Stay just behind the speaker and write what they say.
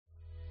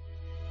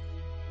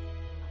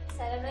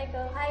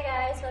Assalamualaikum. Hi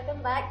guys,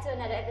 welcome back to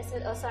another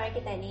episode of Suara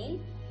Kita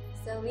Ni.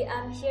 So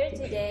I'm here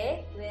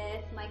today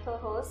with my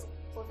fellow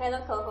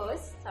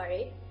co-host,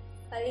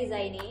 Fali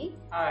Zaini,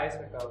 Hi,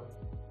 Assalamualaikum.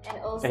 and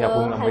also aku nak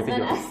buat Hazman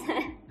kejap.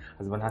 Hassan.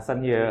 Hazman Hassan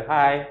here.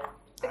 Hi.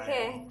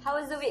 Okay, how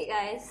was the week,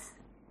 guys?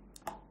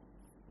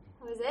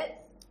 How was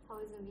it?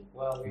 How was the week?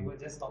 Well, we were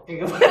just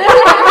talking about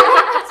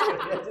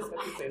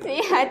So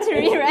you had to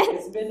rewrite.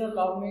 It's been a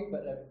long week,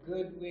 but a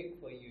good week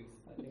for you.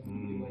 I think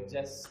we were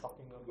just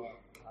talking about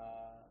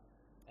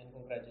and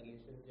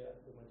congratulations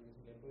to Majelis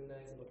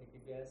 99 sebagai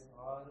KBS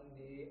on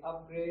the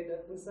upgrade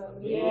at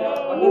Pusat Media.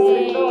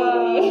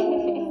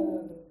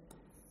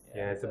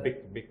 Yeah, it's a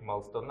big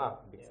milestone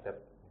lah, big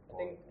step.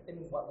 I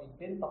think what we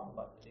didn't talk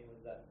about today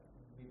was that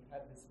we've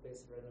had this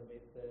space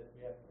renovated.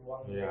 We have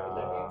ruang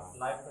academics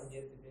live from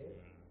here today.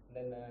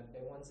 Dan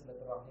Dewan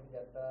Silaturahim di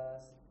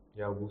atas.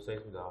 Ya, bu saya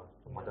sudah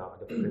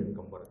ada frame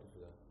gambar itu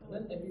sudah.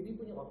 Dan MBB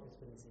punya office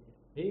pun di sini.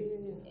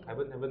 I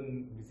haven't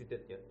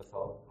visited yet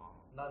pasal.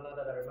 Now that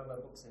I remember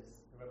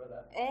Booksis, remember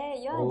that?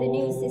 The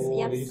new system.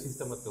 The new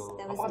system itu.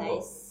 That was Apa tu?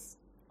 nice.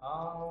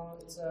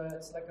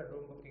 It's like a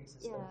room booking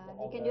system. Yeah,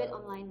 you can do it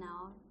online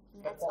now.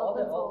 That's for all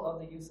open all for.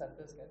 the youth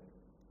centers, kan?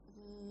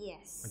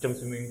 Yes. Macam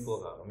swimming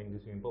pool lah. I mean,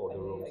 the swimming pool or the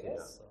room I sudah.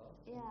 guess so.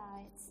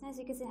 Yeah, it's nice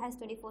because it has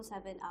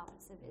 24/7 hour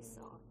service.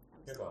 So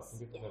that was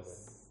nice.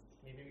 Yes.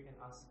 Maybe we can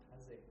ask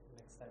Haziq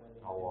next time when we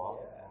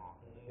Awal.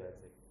 yeah.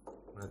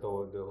 Mana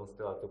tahu the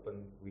hostel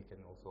ataupun we can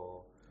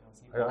also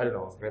See I don't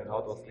know, what- rent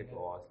out or see sleep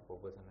what- or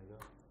over sana je.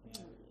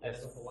 I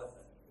don't know for what,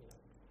 but,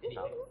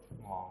 Tak. anything.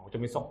 Macam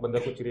besok benda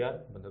aku ceria,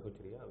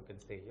 we can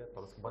stay here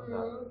terus ke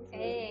bandar.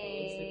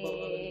 Sleep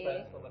over with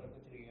friends for Bandar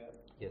Puteri, yeah.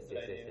 Yes. Good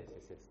idea.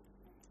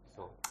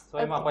 So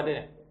Emma, apa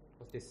dia?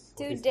 What's this?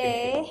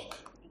 Today,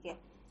 okay,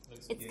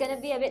 Looks it's cute. gonna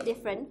be a bit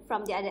different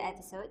from the other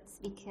episodes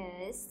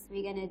because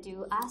we're gonna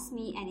do Ask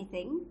Me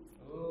Anything.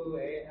 Ooh,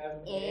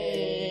 AMA.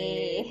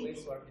 Wait,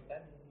 suara kita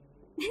ni.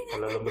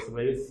 Kalau dalam bahasa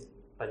Melayu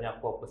tanya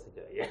aku apa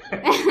saja ya.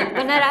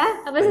 Benar ah?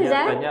 Apa saja?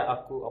 Tanya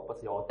aku apa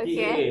saja. Oh,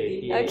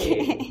 Okay. TA.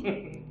 Okay.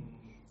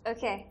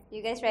 Okay,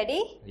 you guys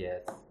ready?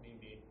 Yes.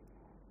 Maybe.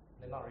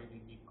 They're not really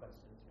deep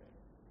questions, right?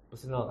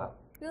 Personal kah?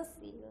 We'll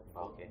see.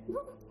 Okay.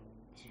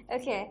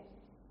 Okay,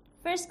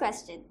 first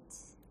question.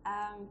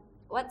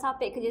 What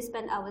topic could you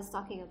spend hours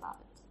talking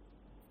about?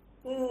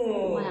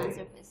 One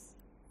answer first.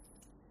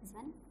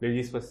 Hazman?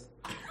 Ladies first.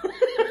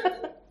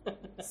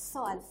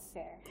 So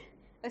unfair.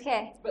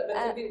 Okay. But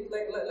maybe,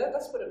 let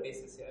us put a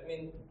basis here. I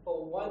mean,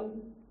 for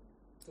one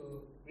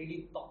to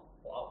really talk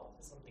for hours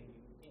is something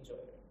you enjoy,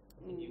 right?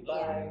 Something you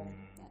like.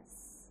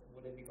 Yes.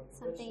 Would it be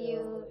controversial? Something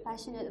you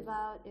passionate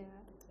about. Yeah.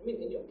 I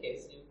mean, in your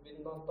case, you've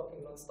been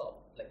talking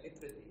non-stop, like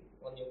literally,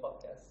 on your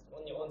podcast,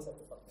 on your own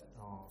separate podcast.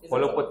 Is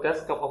Follow that podcast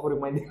kau apa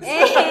reminder.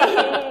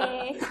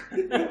 Hey!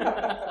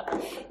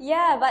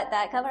 Yeah, about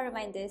that, cover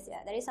reminders.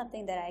 Yeah, that is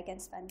something that I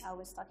can spend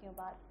hours talking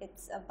about.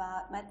 It's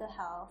about mental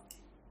health.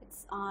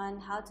 It's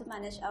on how to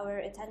manage our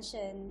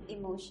attention,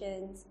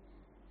 emotions,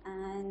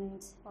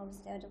 and what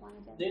was the other one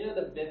again? Do you know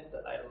the bit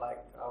that I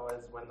liked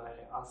was when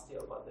I asked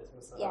you about this,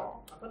 Miss Yeah.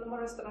 Apa nama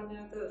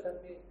restorannya tu?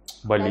 Tapi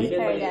Bali.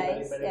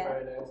 Paradise, Bali yeah.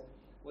 Paradise.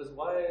 Was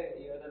why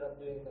you ended up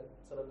doing that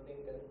sort of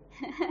thing, kan?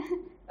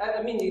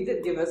 I mean, you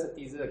did give us a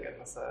teaser, kan,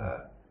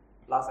 masa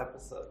last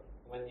episode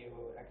when you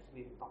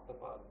actually talked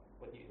about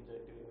what you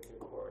enjoyed doing with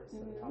your course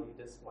and how you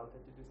just wanted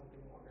to do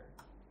something more.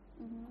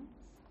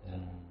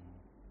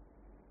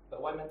 But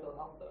why mental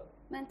health though?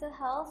 Mental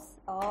health.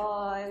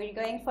 Oh, we're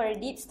going for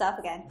deep stuff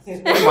again.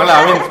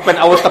 Malah, I mean, spend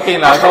hours talking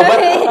lah. So, but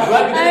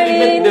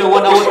limit the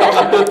 1 hour talk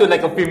up to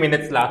like a few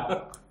minutes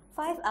lah.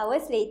 5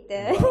 hours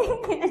later.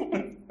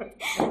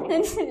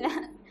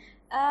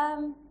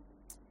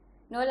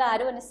 No lah, I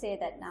don't want to say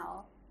that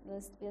now.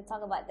 We'll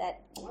talk about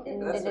that in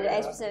That's the fair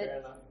enough, episode. fair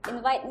enough.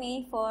 Invite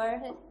me for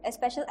a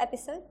special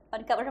episode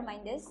on Cover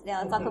Reminders. Then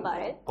I'll talk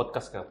about it.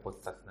 Podcast kah?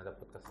 Podcast. Ada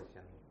podcast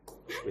session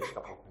with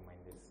couple of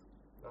reminders.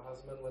 My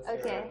husband was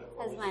Okay, here.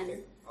 What would you Hazman.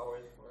 take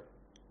hours for?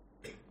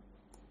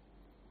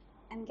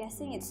 I'm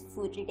guessing it's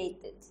food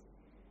related.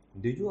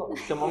 Dia juga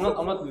macam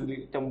I'm not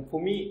really, macam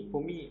for me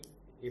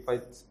if I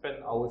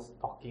spend hours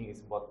talking it's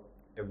about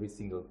every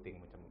single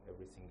thing, macam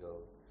every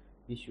single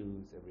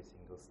issues, every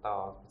single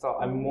stuff. So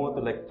I'm more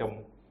to like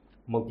macam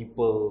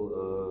multiple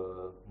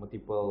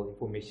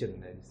information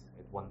at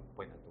one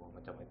point atau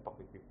macam I talk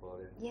with people.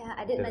 And Yeah,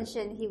 I did then-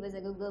 mention he was a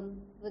Google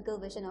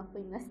version of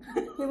human.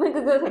 Human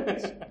Google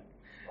version.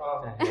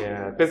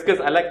 Yeah,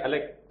 because I like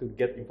to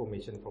get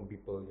information from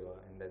people,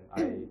 and then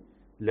I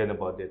learn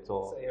about it.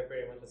 So So you're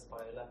very much a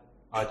spy lah.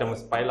 macam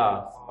spy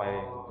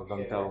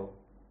don't tell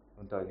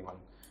anyone.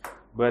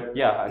 But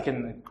yeah, I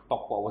can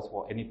talk for hours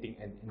for anything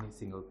and any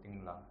single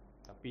thing lah.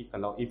 Tapi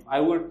kalau if I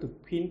were to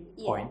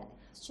pinpoint,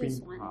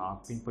 Choose one.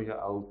 pinpoint,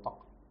 I'll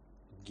talk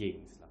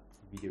games lah,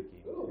 video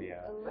games. Ooh,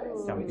 Yeah,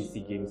 nice. macam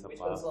PC games Which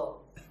apa.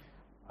 console?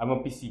 I'm a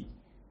PC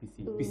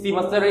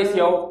Master Race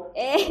yo.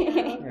 Eh.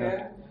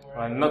 Yeah.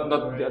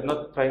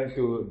 Not trying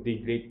to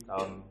degrade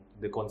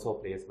the console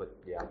players, but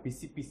yeah,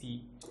 PC.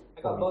 I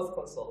got both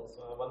consoles,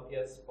 one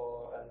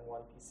PS4 and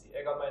one PC.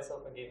 I got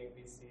myself a gaming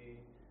PC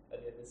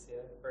earlier this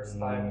year. First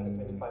time in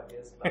the 25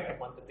 years that I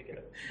wanted to get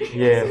a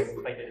Yes.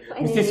 finally.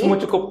 Mesti semua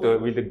cukup tu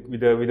with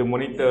the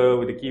monitor,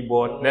 with the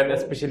keyboard, then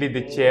especially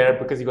the chair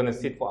because you're gonna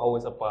sit for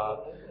hours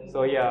apa.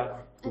 So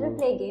yeah. I don't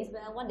play games,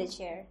 but I want the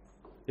chair.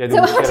 Yeah,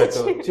 So the what chair did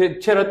tu.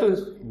 Chair tu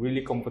is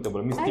really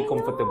comfortable. Mesti I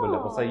comfortable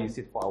lah. know. Pasal you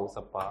sit for hours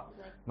apa.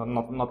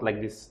 Not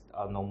like this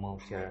normal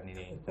chair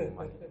ni.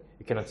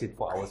 You cannot sit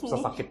for hours.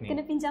 Pasal sakit ni.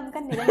 Kena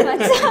pinjamkan dengan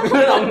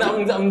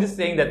macam. I'm just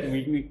saying that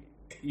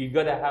you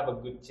gotta have a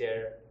good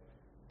chair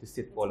to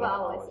sit for a lot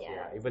of hours.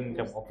 Yeah. Even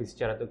macam office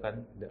chair tu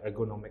kan, the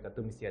ergonomic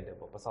tu mesti ada.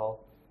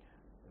 Pasal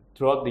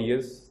throughout the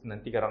years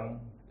nanti kadang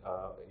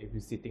if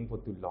you sitting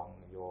for too long,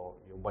 your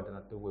badan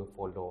tu will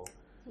follow.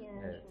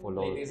 Yeah.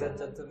 Follow. Ladies and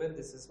gentlemen,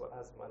 this is what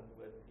Hazman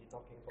will be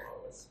talking for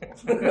hours.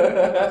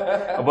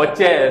 About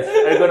chairs,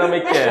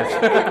 ergonomic chairs.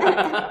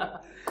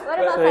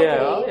 What about So, yeah,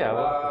 Fadli?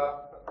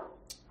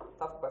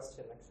 Tough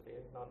question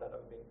actually, now that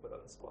I'm being put on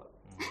the spot.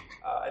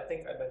 I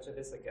think I mentioned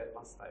this again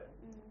last time.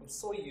 I'm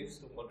so used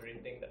to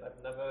moderating that I've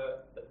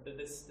never,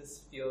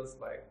 this feels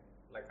like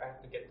I have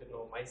to get to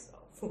know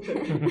myself.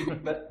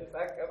 But if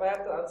I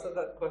have to answer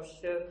that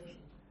question,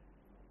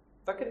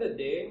 back in the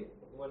day,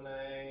 when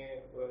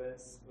I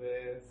was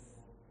with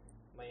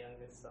my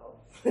youngest self,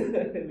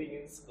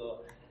 being in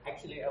school,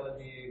 actually I would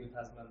be with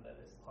Hazman that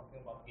is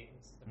talking about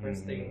games. The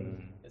first thing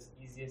is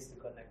easiest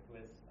to connect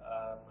with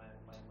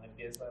my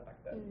DSLR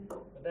back then.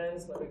 But then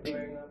slowly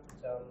growing up,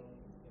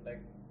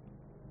 like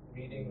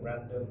reading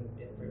random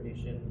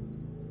information.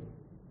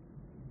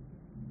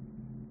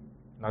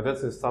 Now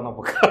that's the sound of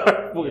a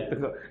car.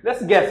 Yeah.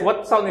 Let's guess,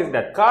 what sound is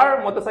that? Car,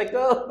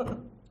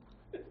 motorcycle?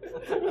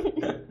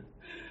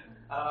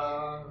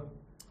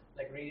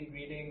 Like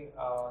reading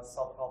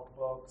self-help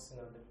books,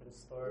 different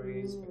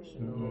stories,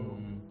 fictional.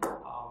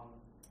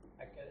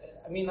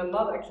 I mean, I'm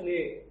not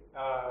actually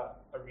a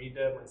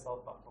reader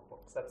myself of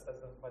books. That's the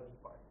funny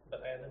part.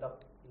 But I ended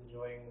up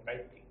enjoying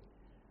writing.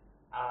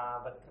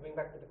 But coming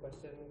back to the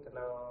question,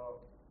 hello.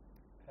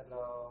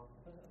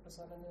 Apa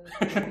soalannya?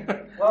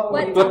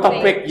 What What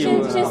topic? topic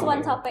you- Choose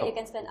one topic you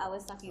can spend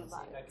hours talking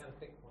about. I can't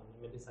pick one.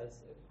 I'm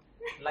indecisive.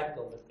 Like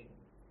all the thing.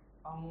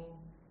 I'm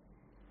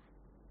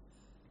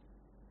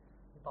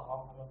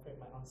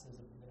afraid my answers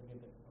are going to be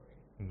a bit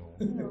boring. No.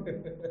 No.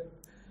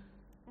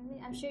 I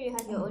mean, I'm sure you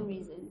have your own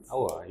reasons.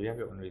 Oh, you have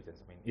your own reasons.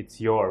 I mean, it's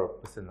your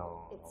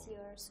personal. It's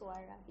your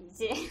suara,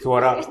 PJ.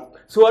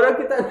 Suara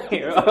kita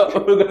ni.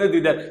 We're gonna do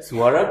that.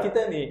 Suara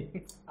kita ni.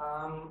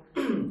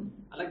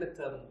 I like the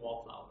term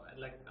wallflower. I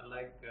like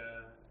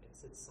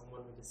it's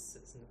someone who just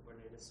sits in the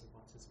corner and just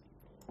watches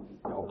people.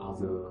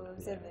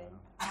 Observant.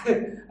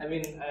 I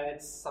mean,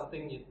 it's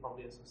something you'd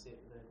probably associate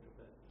with an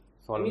introvert.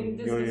 So I mean,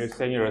 you're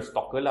saying you're a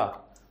stalker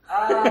lah.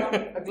 A We have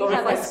a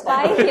glorified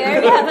spy here.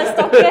 We have a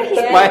stalker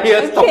here. Spy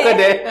here, stalker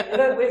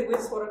there. With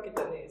Suara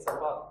Kita ni, it's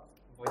about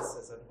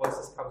voices, and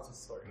voices comes with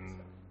stories.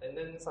 And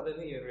then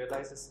suddenly you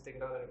realize you're sitting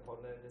down in a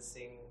corner and just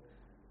seeing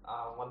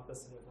one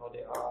person with how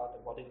they are, the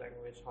body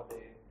language, how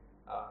they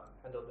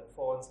handle their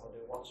phones, how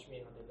they watch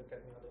me, how they look at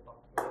me, how they talk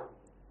to me.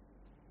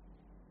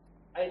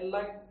 I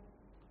like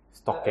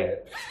Stalking.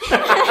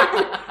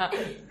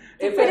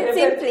 To put it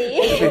simply.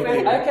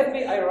 I can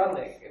be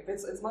ironic. If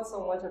it's not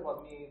so much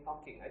about me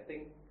talking. I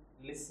think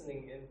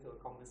listening into a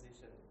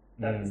conversation.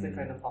 That is the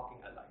kind of talking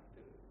I like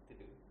to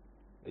do.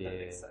 If that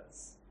makes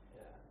sense.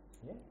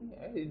 Yeah,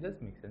 it does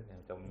make sense.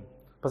 Macam,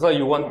 pasal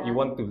you want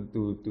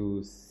to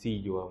see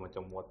your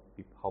macam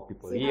how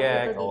people See how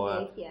react people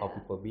or behave, how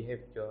people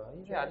behave.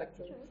 Yeah, I like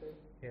True.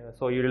 Yeah,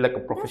 so you're like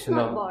a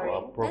professional,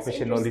 boring.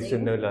 professional That's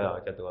interesting. listener lah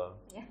macam tu.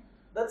 Yeah.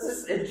 That's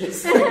just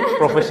interesting.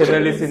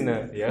 Professional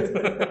listener, yeah.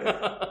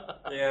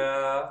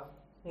 Yeah.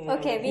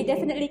 Okay, we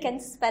definitely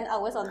can spend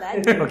hours on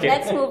that. Okay.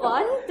 Let's move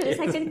on to the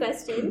second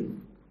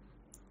question.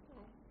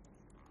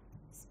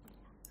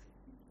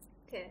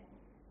 Okay.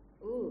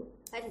 Ooh,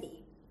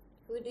 Fadli.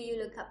 Who do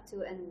you look up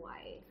to and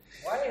why?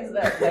 Why is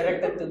that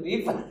directed to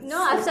me? No,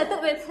 I've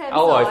started with him.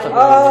 Oh, I so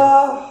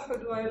started- Who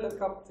do I look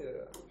up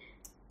to?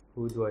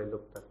 Who do I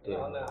look up to?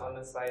 On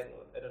a side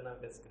note, I don't know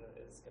if it's gonna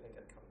get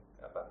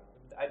but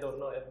I don't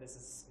know if this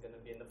is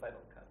gonna be in the final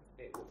cut.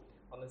 Okay.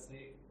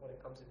 Honestly, when it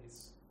comes to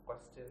these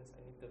questions,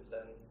 I need to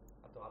learn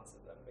how to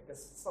answer them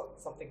because it's not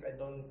something I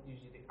don't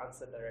usually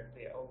answer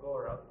directly. I'll go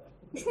around them.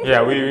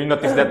 Yeah, we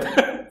noticed that.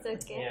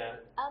 It's okay.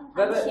 Yeah. I'm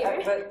But here.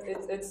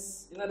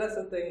 it's that's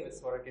the thing with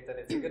Suara Kita.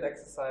 It's a good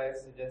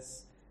exercise to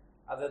just,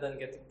 other than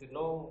getting to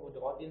know who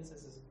the audience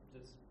is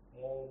just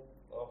more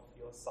of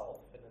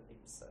yourself in a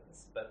deep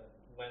sense. But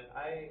when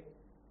I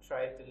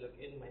try to look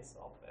in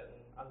myself and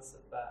answer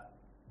that,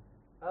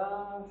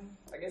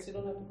 I guess you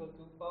don't have to go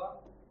too far.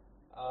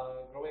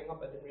 Growing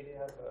up, I didn't really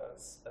have a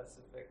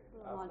specific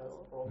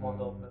role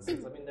model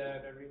persons. I mean,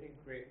 they're really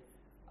great,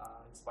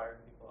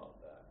 inspiring people out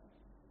there.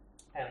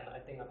 And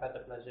I think I've had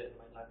the pleasure in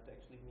my life to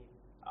actually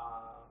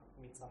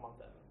meet some of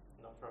them.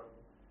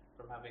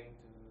 From having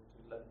to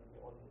learn my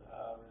own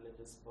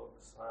religious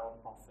books, our own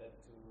prophet,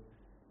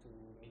 to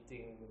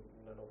meeting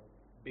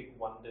big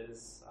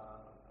wonders,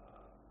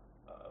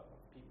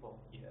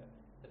 people here.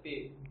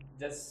 Tapi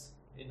just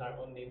in our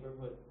own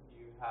neighborhood,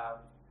 you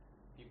have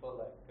people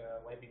like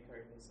YB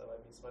Curtis or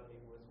YB Swanley,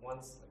 who was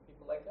once like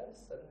people like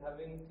us and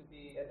having to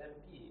be an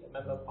MP, a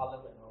member of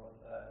parliament or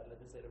a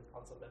legislative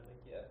council member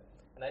here.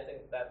 And I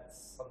think that's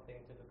something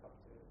to look up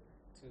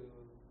to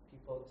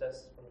people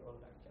just from your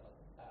own backyard.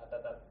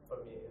 That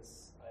for me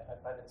is, I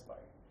find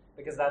inspiring.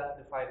 Because that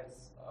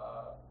defines,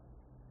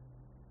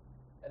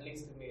 at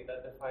least to me,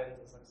 that defines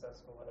a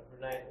successful one of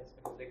Bruneians,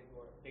 because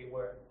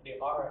they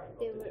are able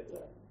to do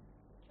that.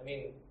 I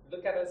mean,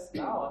 look at us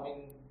now. I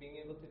mean, being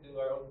able to do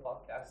our own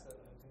podcasts and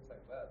things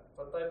like that.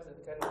 Sometimes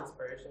the kind of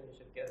inspiration you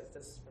should get is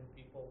just from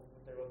people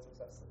with their own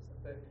successes. I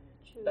think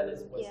True. that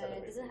is what's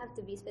it doesn't have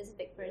to be a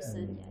specific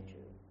person. Yeah,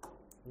 true.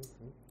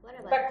 What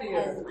about Back to you.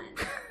 Hazman?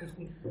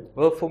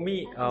 Well, for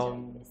me,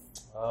 I'm enjoying this.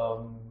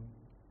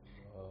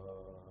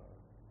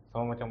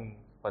 sama macam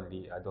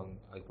Fadli, I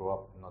grew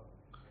up not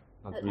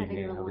Not really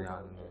having a role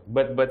having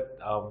model. but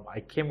I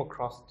came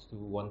across to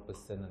one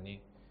person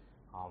ni,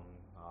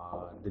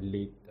 the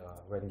late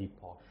Randy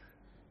Posh.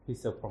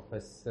 He's a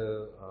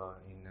professor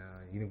in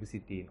a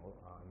university in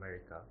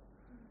America.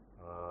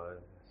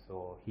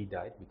 So he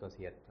died because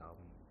he had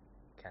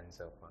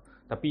cancer.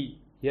 Tapi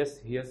he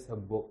has a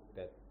book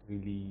that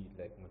really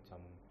like macam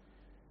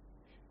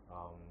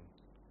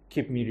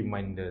keep me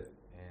reminded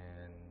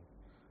and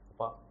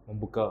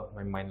membuka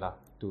my mind lah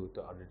to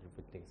other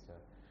different things.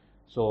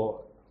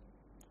 So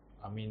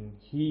I mean,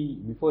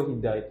 before he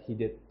died, he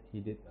did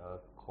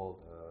called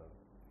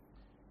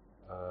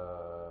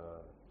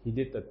he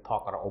did a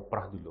talk at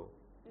Oprah dulu.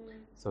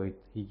 So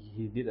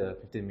he did a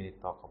 15-minute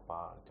talk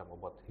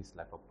about his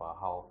life, about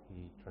how he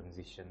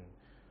transitioned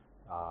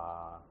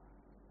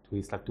to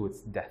his life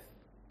towards death.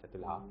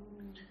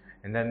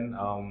 And then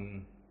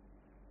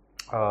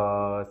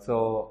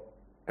so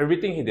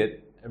everything he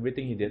did,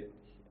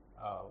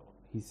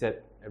 he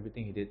said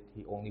everything he did,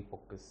 he only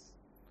focused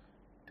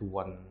to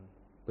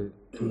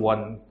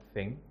one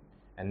thing,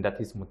 and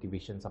that is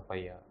motivation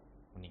sampai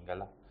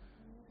meninggal lah.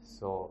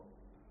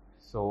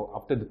 So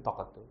after the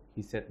talk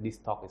he said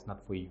this talk is not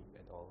for you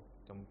at all,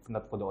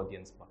 not for the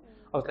audience.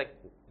 I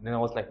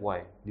was like,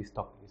 why? This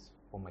talk is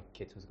for my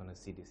kids who's gonna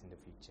see this in the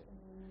future.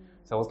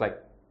 So I was like,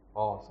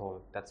 oh,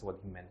 so that's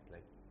what he meant,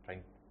 like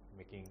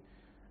making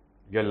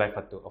your life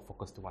a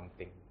focus to one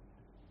thing.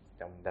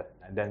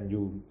 And then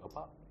you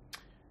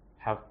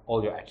have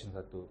all your actions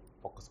to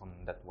focus on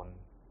that one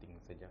thing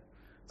saja.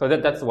 So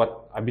that's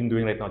what I've been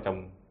doing right now.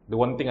 The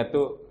one thing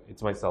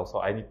it's myself. So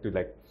I need to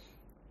like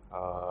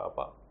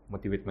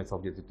motivate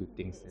myself to do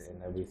things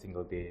in every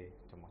single day.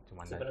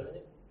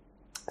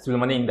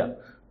 Sebelum ni indah.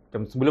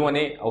 Sebelum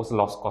ni I was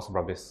lost cause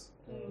berhabis.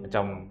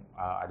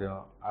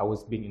 I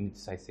was being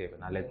indecisive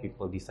and I let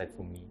people decide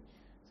for me.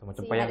 So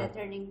you had a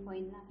turning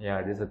point lah. Yeah,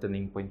 there's a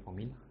turning point for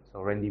me.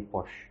 So Randy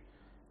Posh.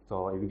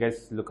 So if you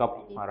guys look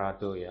up Ara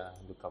tu,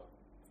 look up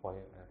for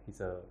him.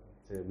 He's a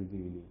really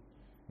really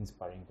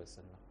inspiring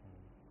person lah.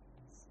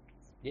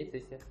 Yes.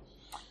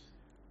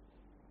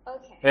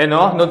 Okay.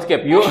 No, don't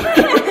skip you.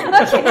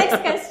 Okay,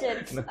 next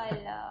question.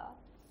 Allah.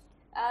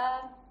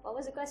 What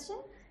was the question?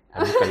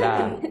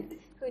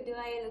 Who do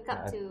I look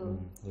up to?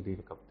 Who do you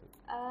look up to?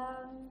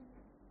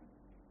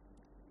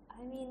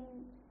 I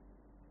mean,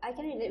 I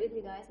can relate with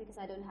you guys because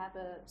I don't have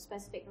a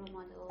specific role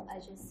model. I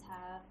just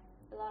have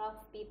a lot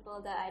of people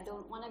that I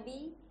don't want to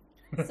be.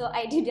 So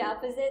I do the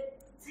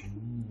opposite.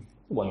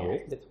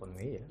 That's one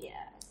way.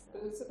 Yeah.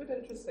 It's a bit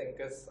interesting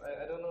because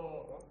I don't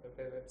know if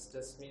it's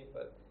just me,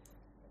 but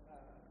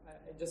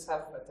I just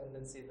have a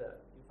tendency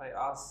that if I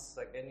ask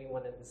like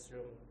anyone in this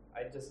room,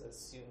 I just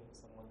assume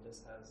someone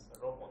just has a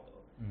role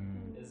model.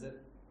 Is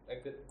it a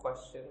good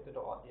question to the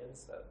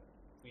audience that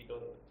we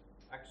don't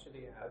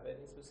actually have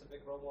any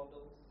specific role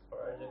models for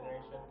our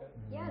generation?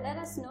 Yeah, let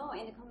us know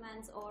in the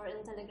comments or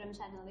in the Telegram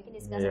channel. We can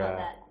discuss about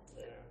that.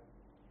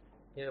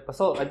 Yeah,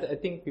 so I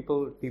think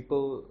people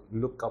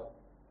look up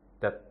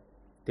that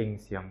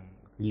things yang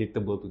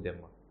relatable to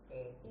them.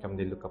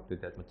 They look up to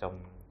that.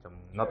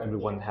 Not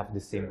everyone have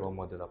the same role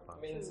model. I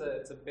mean, it's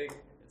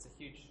a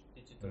huge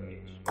digital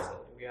age.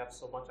 So we have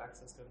so much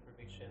access to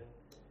information.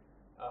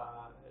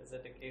 Is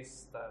it the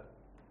case that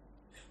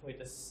we're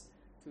just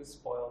too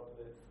spoiled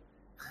with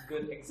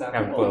good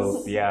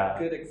examples?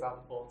 Good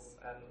examples.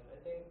 And I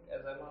think,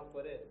 as Emma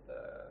put it,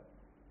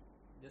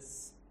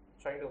 just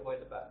trying to avoid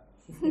the bad.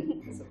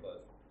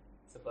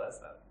 Simple as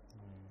that.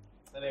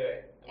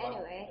 Anyway,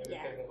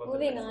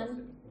 moving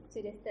on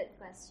to the third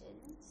question.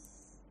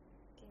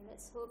 Okay,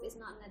 let's hope it's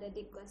not another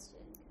deep question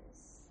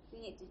because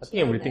we need to. I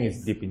think everything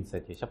is deep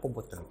inside here. Siapa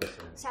buat the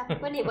question? Siapa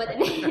ni buat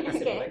ni?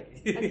 Okay.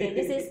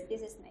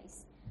 This is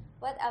nice.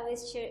 What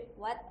always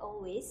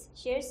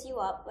cheers you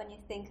up when you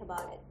think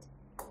about it?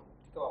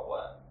 Think about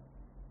what?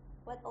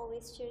 What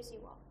always cheers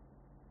you up?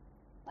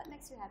 What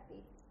makes you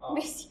happy?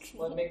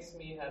 Basically. What makes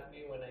me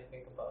happy when I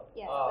think about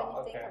it? Yeah, when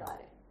you think about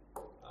it.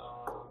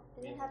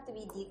 Doesn't have to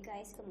be deep,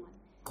 guys. Come on.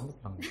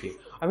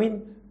 I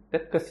mean,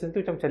 that question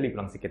tu macam cali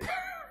pelang sikit.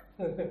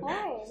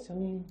 Why?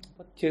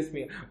 What cheers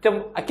me up?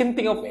 I can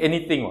think of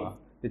anything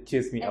that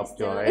cheers me up.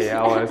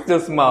 I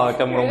still smile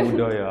macam orang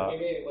muda.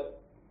 Maybe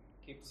what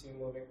keeps you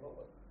moving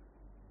forward?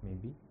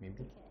 Maybe.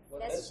 Okay.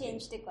 What Let's does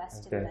change the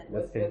question Okay. then.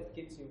 Let's see. What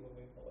keeps you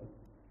moving forward?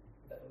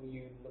 That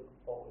you look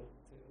forward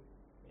to,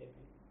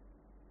 maybe.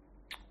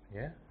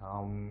 Yeah.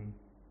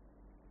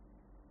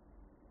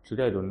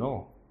 Today I don't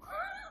know.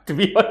 To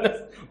be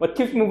honest, what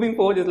keeps moving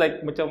forward is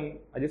like macam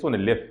I just want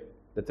to live.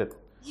 That's it.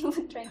 You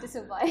were trying to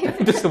survive.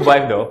 To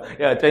survive though.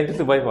 Yeah, trying to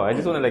survive. I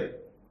just want to like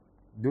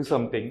do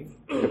something.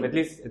 At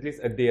least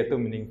a day atau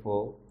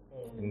meaningful.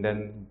 And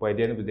then by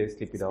the end of the day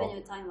sleep it Spend out.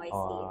 your time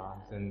wisely.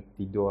 Then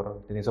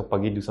tidur. Then esok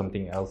pagi do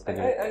something else.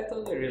 I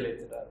totally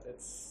relate to that.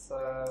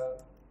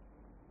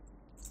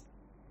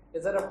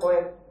 It's at a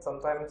point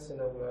sometimes,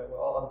 we're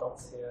all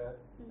adults here.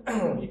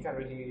 You can't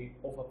really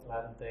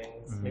overplan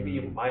things. Maybe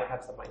you might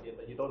have some idea,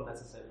 but you don't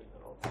necessarily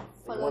know. You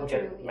Follow won't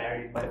get through, yeah.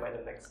 married by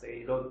the next day.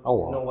 You don't Oh,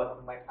 wow. know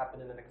what might happen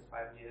in the next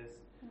 5 years.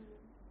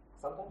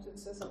 Sometimes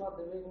it's just about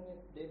living it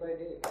day by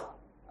day.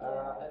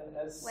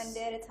 One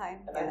day at a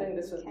time. And I think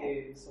this would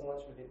Okay. be so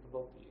much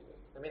relatable to you.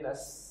 I mean,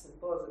 as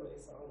simple as it may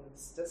sound,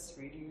 it's just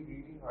really,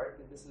 really hard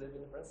to just live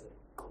in the present.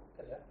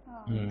 Yeah.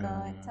 Oh my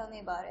god, tell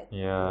me about it.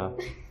 Yeah.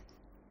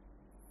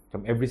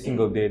 Every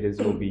single day there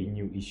will be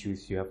new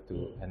issues you have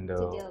to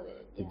handle,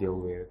 To deal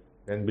with.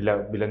 Then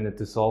bila need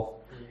to solve,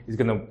 it's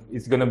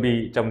gonna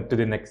be jump to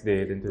the next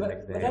day, then to the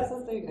next But day. that's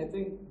the thing. I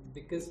think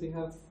because we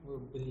have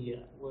we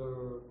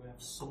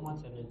have so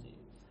much energy.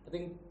 I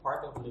think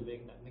part of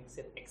living that makes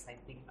it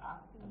exciting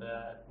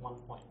at one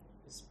point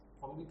is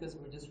probably because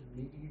we're just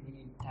really,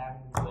 really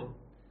damn good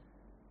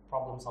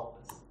problem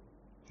solvers.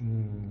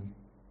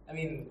 I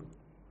mean,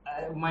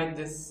 it might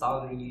just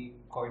sound really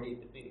corny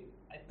to me.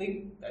 I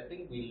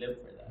think we live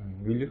for that.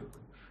 Really?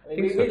 I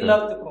mean, we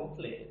love to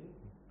complain.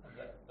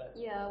 But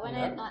Yeah, why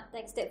Yeah. not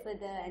text it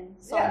further and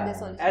solve this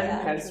solution? and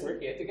Yeah, hence true. we're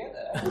here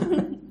together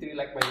to be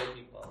like-minded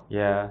people.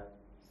 Yeah.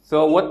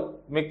 So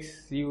what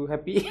makes you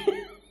happy?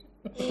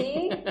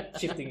 Me?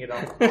 Shifting it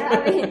up.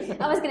 I mean,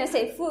 I was gonna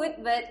say food,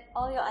 but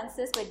all your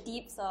answers were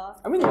deep, so.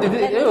 I mean, Let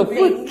me food.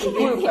 think. To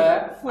be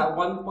fair, at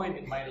one point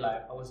in my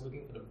life, I was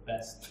looking for the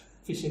best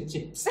fish and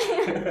chips.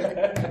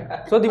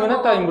 So di mana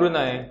tayo in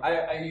Brunei?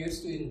 I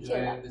used to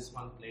enjoy Chill. this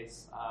one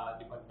place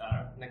di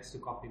Bandar next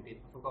to Coffee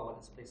Bean. I forgot what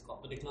this place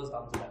called, but they closed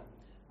down to that.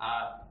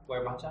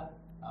 Where matcha,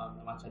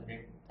 the matcha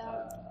drink.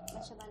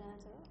 Macam mana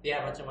tu?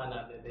 Yeah, matcha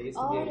mana. There used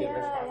to Oh, be a good yeah,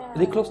 restaurant. yeah.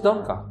 They closed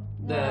down kah?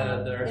 The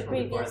The restaurant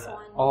previous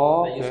before that. one.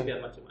 Oh, There used to okay. be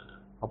a matcha mana.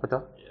 Apa tu?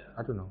 Yeah.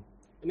 I don't know.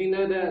 I mean,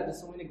 there's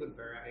so many good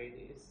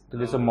varieties.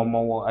 There's a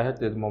Mama Wong. I heard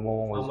that Mama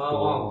Wong was Mama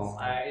good. Wong's.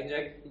 I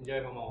enjoy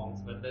Mama Wong's,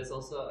 but there's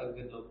also a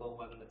good local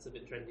one that's a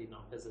bit trendy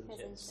now, Peasant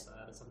Peasant Chips. Chip.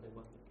 That's something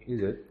worth looking.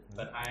 Is it?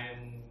 But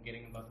I'm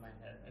getting above my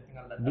head. I think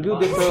I'll let Dulu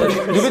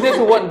that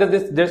there's one.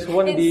 There's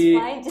one It's di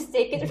fine, just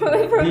take it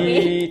away from me.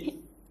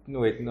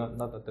 no wait not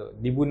the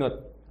di Bunot.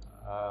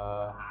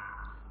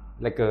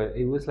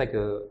 It was like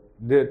a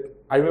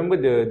I remember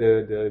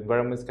the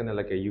environment's kind of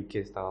like a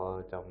UK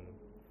style macam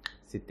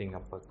sitting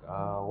apa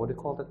what do you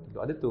call that?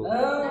 Ada tu. Oh,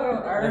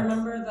 I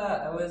remember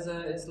that.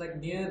 It's like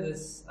near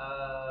this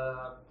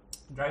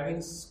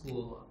driving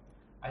school.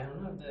 I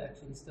don't know if they're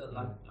actually still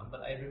alive now,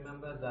 but I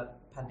remember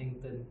that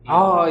Paddington.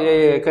 Oh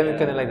yeah, kind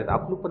Yeah. of like that.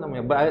 Aku lupa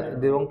namanya,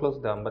 but they don't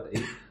close down. But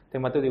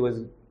time itu there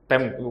was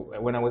time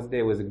when I was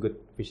there, it was a good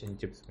fish and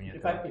chips punya.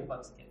 If I pay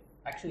bucks, kid.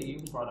 Actually,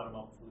 you brought up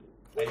about food.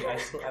 I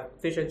still have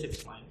fish and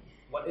chips mine.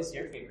 What is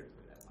your favorite food?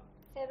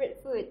 Favorite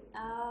food?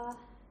 I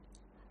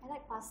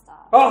like pasta.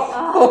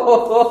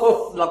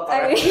 Oh, I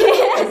lapar.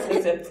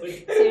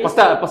 mean-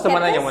 Pasta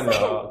mana yang Capers?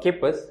 mana?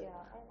 Capers?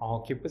 Yeah.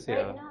 Oh, capers Right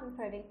ya. now I'm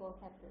craving for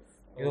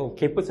capers. You know,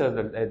 capers are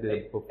the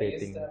I buffet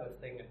used thing. to have a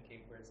thing with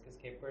Capers because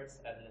Capers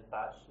and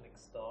Litash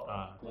next door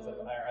are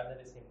under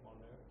the same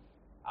owner.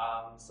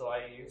 So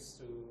I used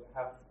to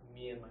have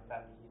me and my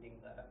family eating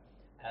that,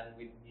 and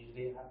we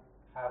usually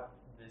have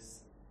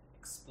this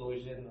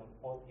explosion of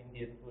both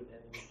Indian food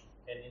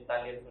and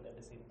Italian food at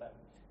the same time.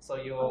 So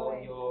Oh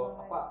my your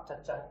God. apa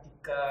cacah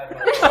tikka,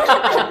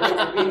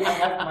 I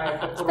have my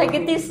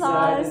Spaghetti pepperoni pizza,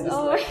 sauce. and it's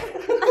Oh. like-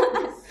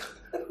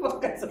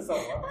 Makan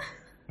sesama.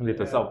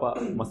 Dito sa apa?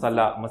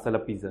 Masala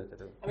pizza.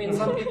 I mean,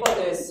 some people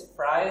is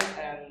fries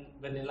and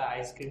vanilla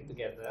ice cream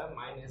together.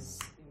 Mine is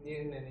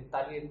Indian and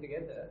Italian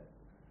together.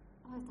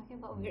 Oh,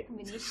 talking about weird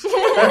combination.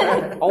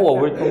 Oh, a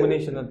weird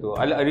combination na to.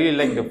 I really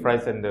like the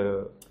fries and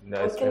the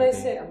What ice can cream I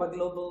thing. say? I'm a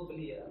global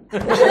belia.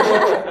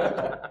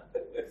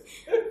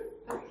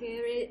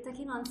 Okay, we're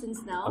talking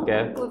nonsense now.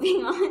 Okay.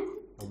 Moving on.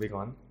 Moving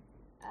on.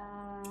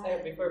 Hey,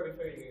 before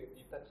you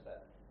touch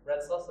that,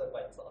 red sauce or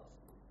white sauce?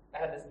 I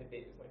had this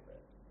debate with my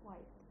friend.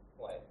 White.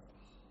 White.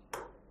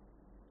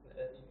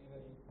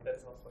 Red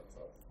sauce, white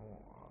sauce.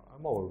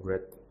 I'm a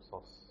red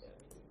sauce. Yeah,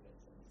 me too.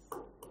 Red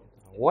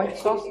sauce. White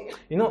sauce?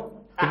 You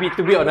know,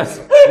 to be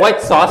honest,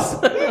 white sauce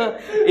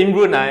in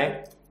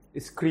Brunei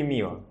is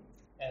creamy or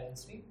And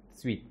sweet.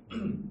 sweet.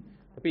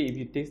 Tapi if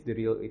you taste the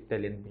real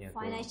Italian punya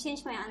Fine, I tu.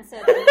 changed my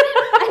answer. Then.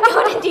 I don't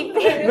want to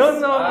debate. No,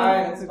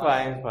 It's it's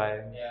fine.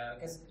 fine. Yeah,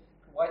 because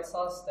white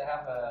sauce they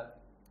have a.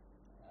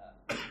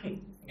 I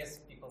guess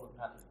people would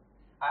have.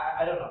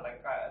 I don't know.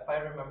 Like if I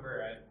remember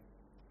right,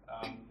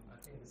 I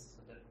think this is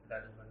a bit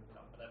relevant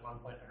now. But at one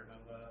point I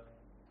remember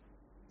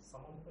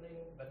someone putting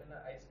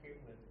vanilla ice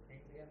cream with cream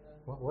together.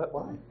 What?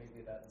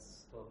 Maybe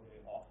that's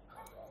totally off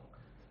or wrong.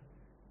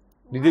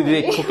 Did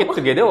they cook it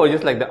together or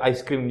just like the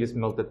ice cream just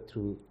melted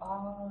through?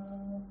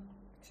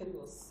 Actually,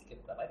 we'll skip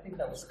that. I think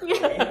that was curry.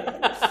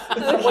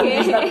 Someone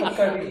used that for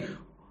curry.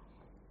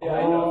 Yeah,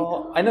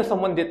 I know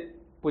someone did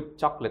put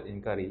chocolate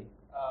in curry.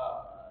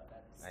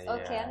 That's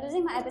Okay, Yeah. I'm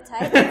losing my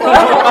appetite.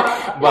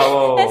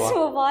 Wow. Let's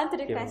move on to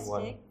the Okay,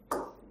 question.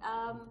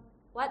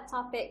 What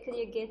topic could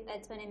you give a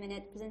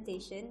 20-minute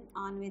presentation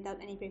on without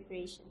any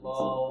preparation?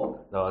 low.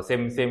 No,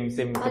 same. Oh,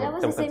 that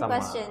was the macam same kan sama.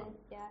 question.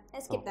 Yeah,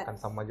 let's skip that. Kan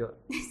sama juga.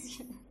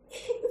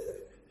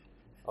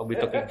 I'll be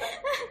talking.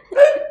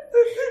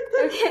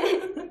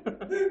 Okay.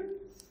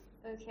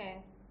 Okay.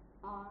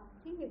 I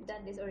think we've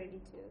done this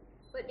already too.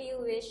 What do you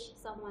wish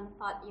someone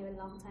thought you a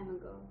long time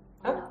ago?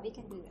 Oh, no, we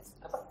can do this.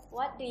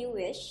 What do you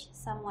wish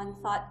someone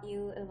thought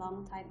you a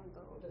long time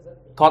ago? What does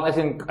that mean? Thought as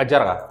in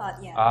ajar kah? Thought,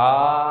 yeah.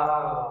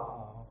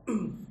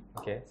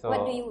 Okay, so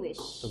What do you wish?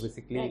 So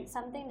basically, Like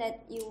something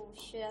that you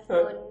should have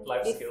known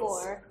Life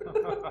before.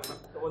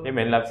 hey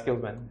man, life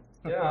skills man.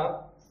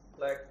 Yeah,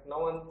 like no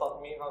one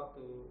taught me how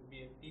to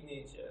be a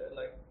teenager.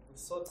 Like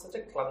it's such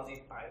a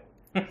clumsy time.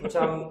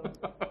 Macam,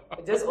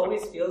 it just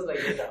always feels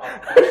like you're the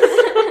outcast.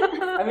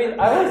 I mean,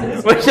 I was in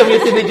school. Macam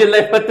yung teenager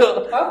life pa tu.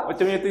 Huh?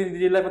 Macam yung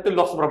teenager life pa tu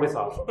lost berapa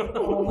besar.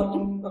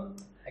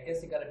 I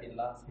guess you gotta be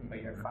lost before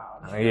you're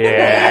found.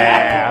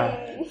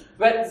 Yeah.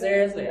 But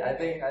seriously, I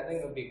think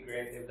it would be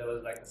great if there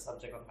was like a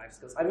subject on life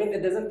skills. I mean, it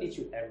doesn't teach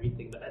you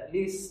everything, but at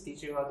least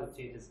teach you how to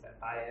change a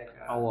satire,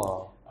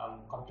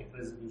 conflict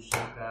resolution,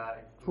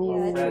 if True.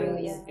 your Yeah, friend true,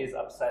 yeah. is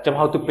upset. Macam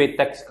how to pay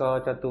tax ka,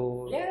 macam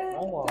tu. Yeah.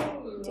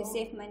 To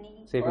save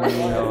money. Save Or money.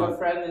 if a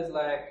friend is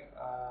like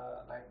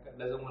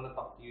doesn't want to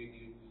talk to you,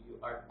 you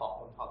are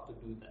taught on how to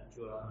do that.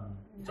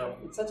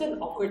 It's such an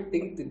awkward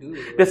thing to do.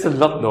 There's a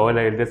lot though,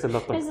 like there's a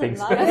lot of There's things.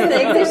 a lot of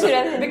things that should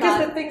have been Because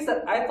the taught. things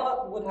that I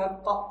thought would have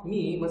taught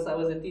me once I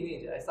was a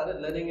teenager, I started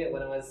learning it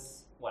when I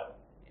was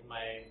in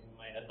my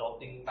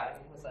adulting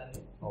time.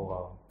 Oh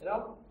wow. You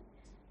know,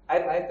 I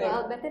think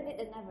Well, better late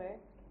than never.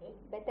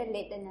 Better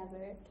late than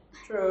never.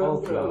 true, Oh,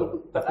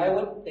 true. But I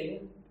would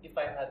think if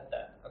I had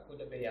that, aku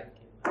lebih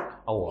yakin.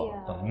 Oh wow.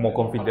 Yeah. More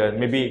confident.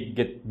 Maybe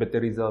get better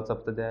results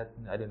after that.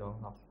 I don't know.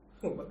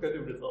 What kind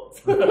of results?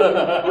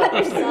 What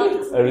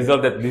results? A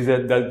result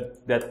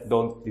that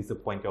don't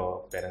disappoint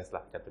your parents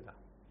lah, macam tu lah.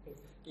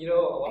 You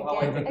know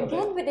how I think of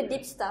Again it. with the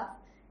deep stuff.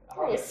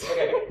 How, Yes.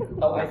 okay,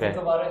 how I Okay.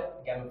 think about it,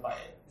 gamify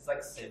it. It's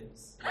like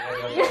Sims.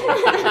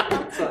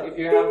 So if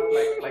you have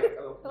like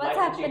What's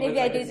happening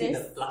if I do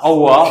this?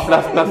 Oh wow,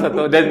 plus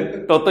satu.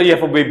 Then total you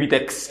have a baby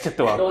tax, macam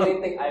tu lah. The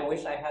only thing I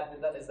wish I had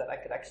with that is that I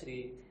could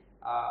actually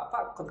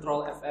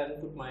control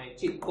FN, put my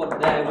cheat code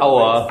there. with Oh,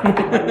 my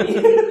stupid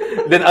money.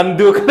 Then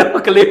undo,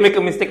 kalau you make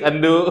a mistake,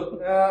 undo.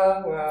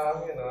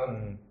 Well, you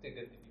know, too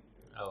good to be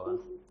true.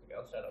 Oh, Okay,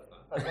 I'll shut up now.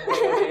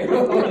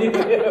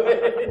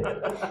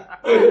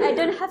 I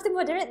don't have to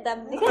moderate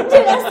them. They can do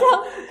it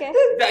themselves. Okay.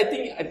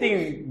 I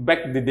think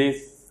back the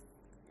days,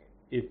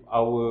 if I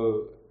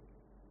were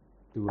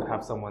to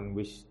have someone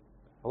wish,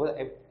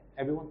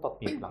 everyone taught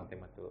me lang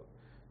tema tu.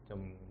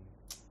 Macam,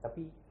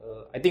 tapi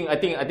I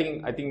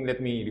think let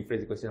me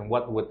rephrase the question.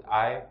 What would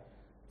I,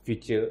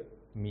 future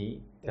me,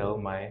 tell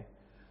my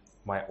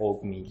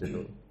old me macam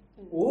tu?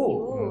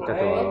 Ooh, macam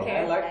tu lah.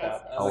 I like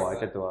that. I Oh, like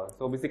macam tu lah.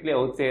 So basically I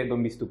would say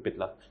don't be stupid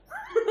lah.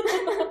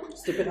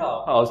 Stupid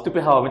how? Oh,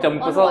 stupid how? Macam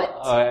On pasal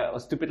what?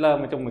 stupid lah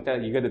macam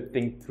you gotta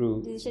think through.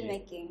 Decision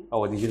making.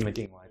 Oh, decision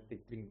making.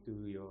 Think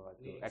through your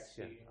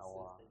action.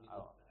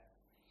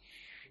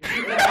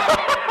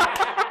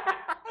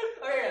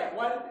 Okay,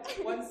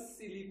 one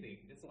silly thing.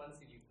 Just one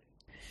silly thing.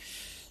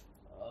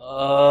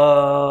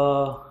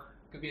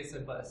 Could be as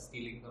simple as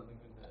stealing something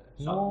from the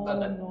shop. Not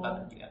that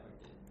you ever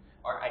did,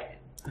 or I did.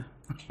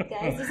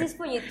 Guys, this is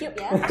for YouTube,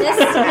 yeah?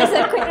 Just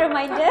a quick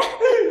reminder.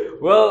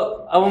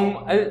 Well,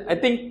 I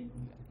think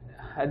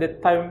at that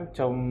time,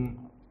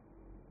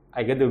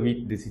 I gotta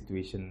read the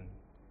situation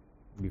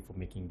before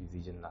making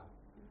decision lah.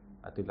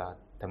 Itulah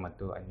time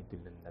tu I need to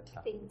learn that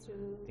lah. Think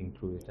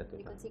through macam tu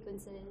The lah.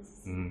 consequences.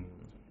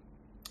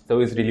 So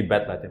it's really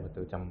bad lah time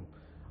tu.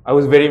 I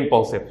was very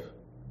impulsive.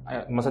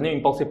 Maksudnya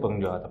impulsive pun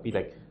juga, tapi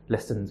like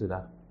lesson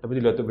sudah. Tapi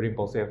dulu tu very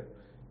impulsive.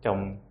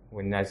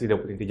 When I see the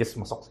opportunity, just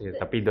masuk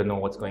saja. Tapi don't know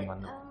what's going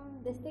on.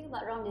 The thing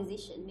about wrong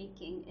decision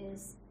making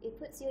is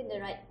it puts you in the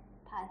right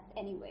path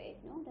anyway.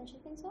 No, don't you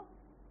think so?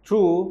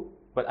 True,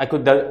 but I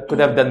could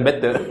have done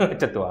better.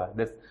 Macam tu lah.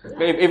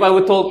 If I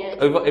were told,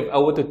 if I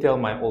were to tell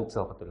my old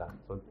self itulah.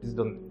 So just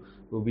don't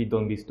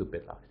be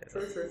stupid lah.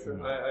 True.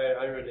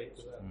 I relate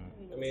to that.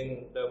 I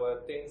mean, there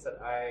were things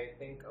that I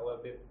think I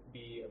would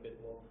be a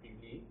bit more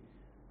freely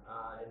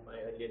in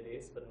my earlier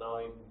days, but now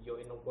you're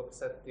in a work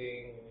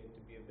setting, you need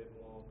to be a bit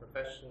more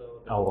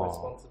professional, a bit more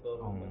responsible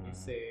on what you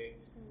say.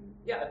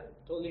 Yeah, I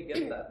totally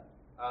get that.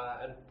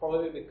 And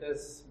probably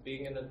because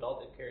being an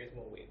adult, it carries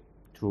more weight.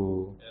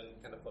 True.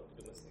 And kind of what to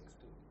do mistakes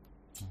too.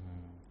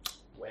 Mm.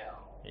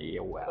 Well.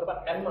 Yeah, well. What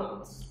about Emma?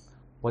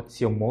 what's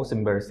your most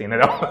embarrassing? No,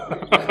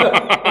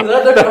 Is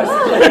that the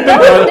question? That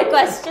was the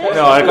question.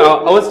 no,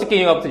 I was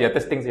checking you up to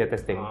testing.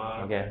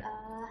 Okay.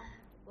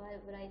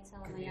 What would I tell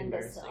my Could be younger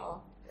embarrassing.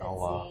 self? Let's Oh,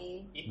 wow.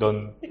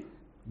 say.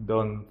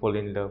 Don't fall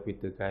in love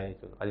with the guy.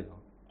 I don't know.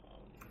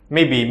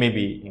 Maybe.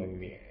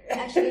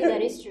 Actually,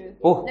 that is true.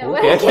 Oh, No,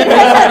 okay. I can't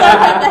about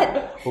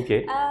that.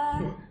 Okay.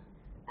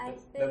 I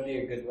That'd be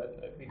a think good one.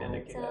 If we I'll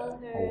dedicate tell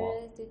that. her Oh,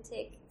 wow. to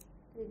take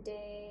the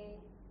day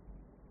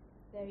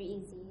very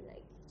easy,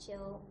 like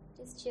chill,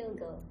 just chill,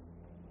 girl.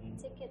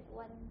 Take it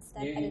one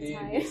step at a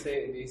time.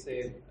 Do you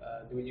say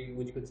would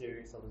you consider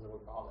yourself as a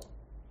workaholic?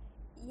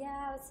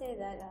 Yeah, I would say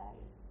that.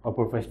 A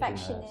perfectionist.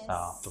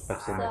 Perfectionist.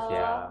 Perfectionist. So,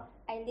 Yeah.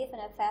 I live in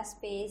a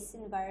fast-paced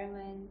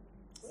environment.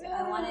 So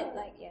I want it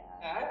like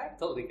I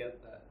totally get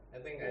that. I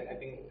think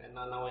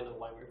now I know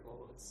why we're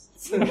close.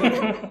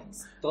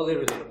 It's totally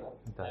relatable.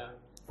 Yeah.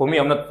 For me,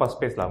 I'm not fast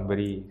paced lah. I'm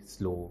very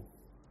slow.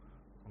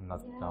 I'm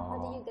not.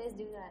 How do you guys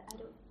do that? I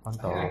don't.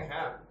 Mantap.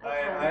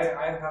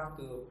 I have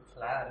to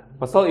plan.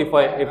 Pasal if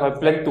I That's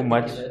plan very too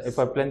much,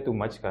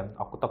 ridiculous. kan,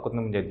 aku takut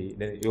na menjadi,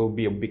 then it will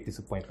be a big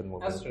disappointment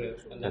moment. That's true.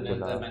 And then Betul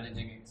the lah.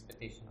 managing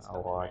expectations.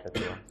 Awak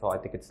kata. So I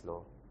take it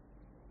slow.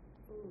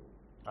 Ooh.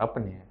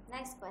 Apa ni?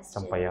 Next question.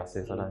 Sampai ya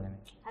saya salahnya ni.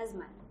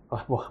 Hazman.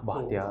 Wah,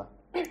 bahagia.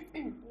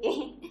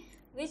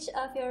 Which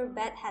of your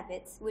bad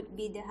habits would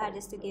be the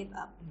hardest to give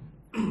up?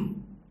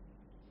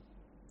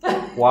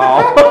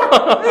 Wow.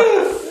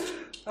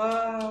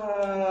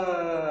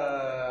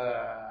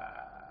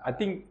 I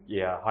think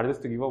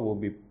hardest to give up will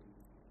be.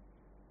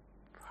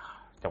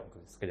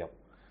 Sekejap.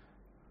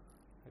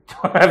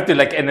 I have to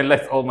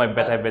analyze all my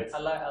bad habits. I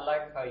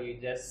like how you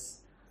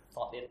just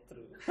thought it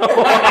through.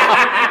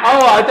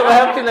 I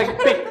have to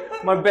pick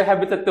my bad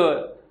habits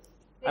to.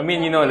 I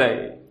mean,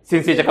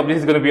 since you cakap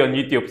this is gonna be on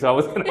YouTube, so I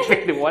was gonna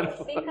pick the one.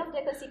 Think of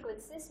the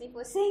consequences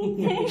before saying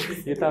things.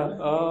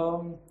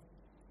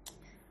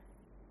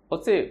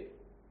 Let's say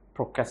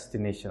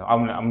procrastination.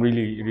 I'm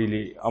really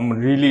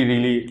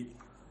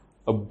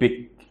a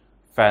big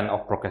fan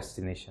of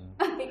procrastination.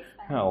 Big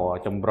fan.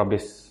 Macam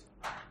berhabis.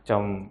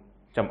 Macam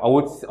I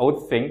would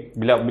think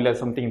bila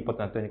something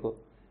important tu aku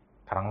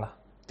karang lah.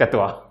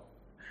 Jatuh ah.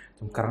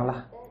 Macam karang lah.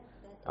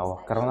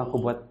 Karang lah aku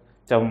buat.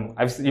 Macam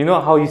you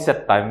know how you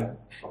set time.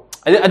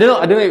 I don't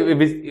know if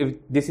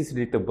this is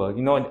relatable.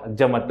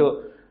 Jam tu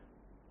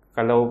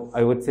kalau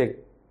I would say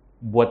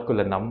buat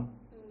pukul 6.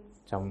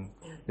 Macam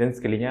then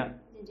sekalinya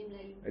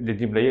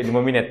Janji Melayu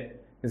 5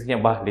 minit. Then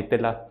sekalinya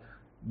later lah.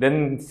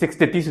 Then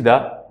 6:30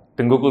 sudah.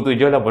 Tunggu pukul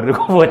 7 lah baru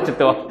aku buat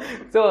macam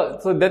tu.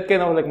 So that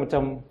kind of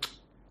macam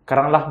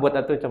karang lah buat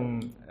tu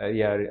macam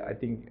I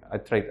think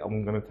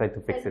I'm gonna try to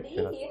fix it.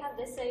 Do you have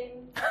the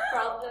same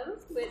problem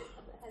with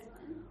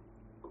Hazman?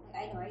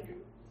 I know I do.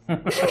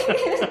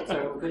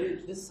 So could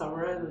you just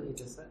summarize what you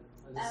just said?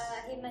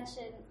 He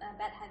mentioned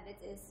bad habit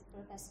is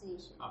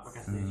procrastination.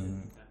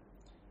 Procrastination.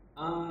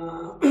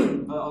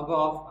 I'll go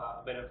off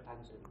a bit of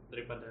tangent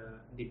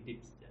daripada deep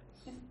saja.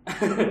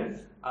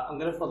 I'm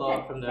gonna follow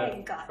up from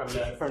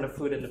the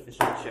food and the fish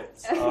and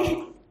chips.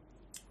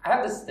 I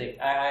have this thing.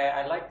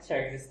 I like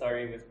sharing this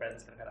story with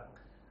friends.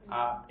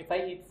 If I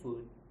eat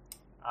food,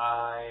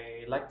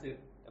 I like to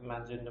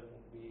imagine the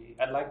movie.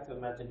 I'd like to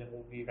imagine the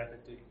movie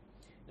Ratatouille.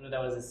 There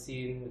was a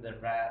scene with the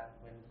rat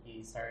when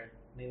he started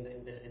in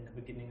the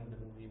beginning of the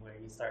movie where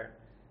he started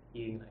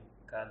eating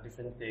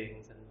different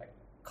things and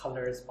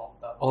colors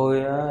popped up. Oh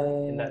yeah.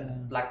 In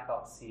that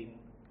blackout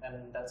scene,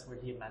 and that's where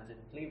he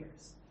imagined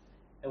flavors.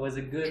 It was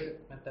a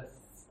good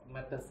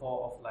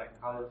metaphor of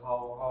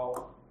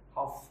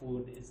how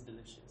food is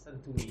delicious, and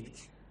to me,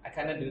 I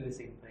kind of do the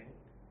same thing,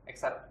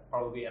 except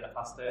probably at a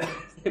faster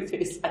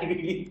pace.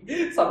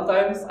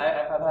 Sometimes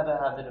I've had a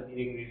habit of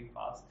eating really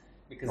fast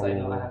because I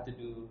know I have to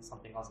do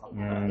something else after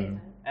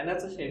that. And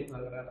that's a shame,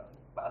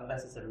 but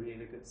unless it's a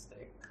really good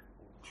steak.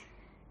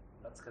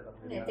 That's because I'm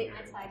really take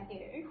my hungry. time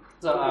here.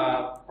 So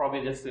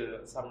probably just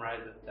to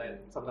summarize it,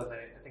 sometimes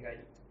I think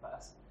I eat too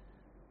fast.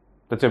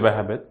 That's your bad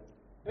habit?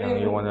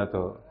 Yang you wanna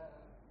to.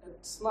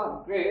 It's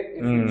not great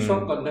if you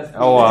choke on the food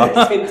at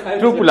the same time.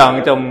 True pulang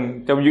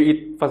macam you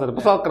eat fast.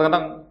 Pasal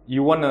kadang-kadang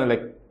you wanna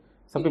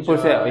some people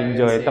say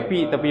enjoy,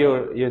 tapi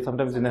you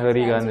sometimes in a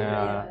hurry kan.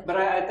 But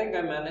I think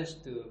I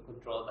managed to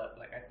control that.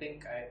 I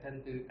think I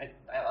tend to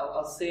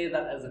I'll say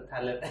that as a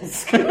talent.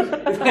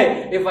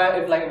 if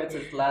it's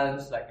a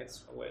lunch,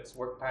 it's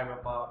work time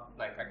about,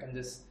 I can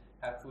just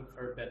have food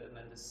for a bit and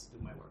then just do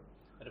my work.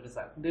 But if it's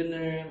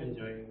dinner, I'm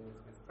enjoying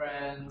with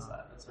friends,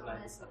 that's when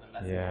I spend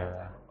less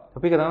time about.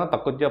 Tapi kadang-kadang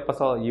takut je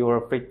pasal you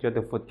are afraid the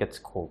food gets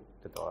cold.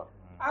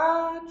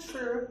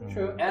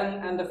 True.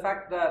 And the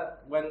fact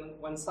that when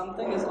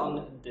something is on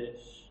a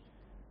dish,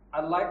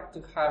 I like to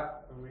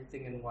have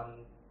everything in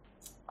one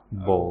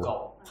bowl.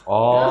 Gulp.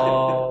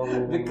 Oh.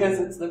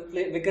 because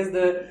because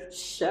the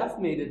chef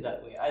made it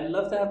that way. I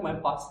love to have my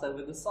pasta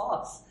with the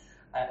sauce.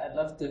 I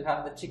love to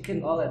have the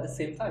chicken all at the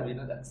same time.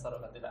 That sort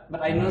of that.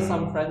 But I know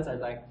some friends are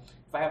like,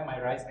 if I have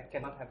my rice, I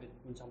cannot have it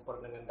mencampur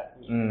dengan that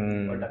meat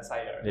or that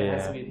sayur. It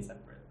has to be in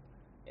separate.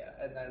 Yeah,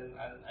 and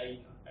I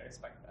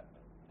respect that.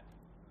 But,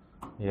 yeah.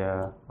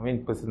 Yeah, I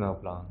mean personal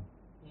plan.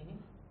 Mhm.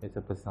 It's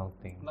a personal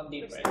thing. Not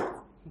deep, right?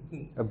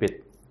 A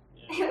bit.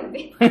 A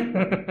bit.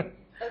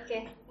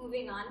 Okay,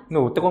 moving on.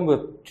 No, tu kan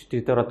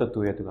cerita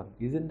Ratatouille tu kan.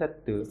 Isn't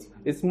that the?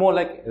 It's more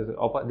like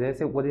apa? Did I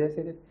say what did I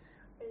say? That?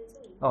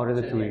 Oh,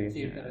 Ratatouille.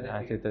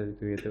 Cerita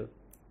Ratatouille tu.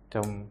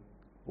 Macam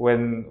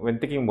when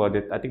thinking about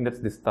it, I think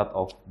that's the start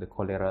of the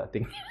cholera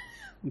thing.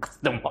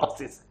 Because the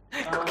mouse is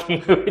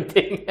cooking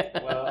everything.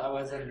 Well, I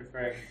wasn't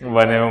referring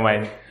But never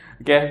mind.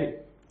 Okay,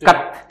 to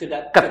cut.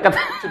 that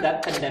to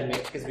that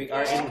pandemic because we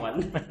are in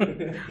one.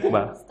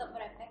 Ba. Stop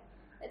merepek.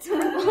 Let's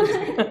move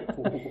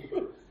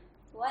on.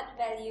 What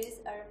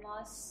values are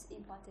most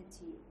important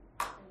to you?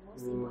 The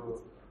most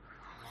important to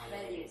you.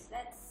 Values.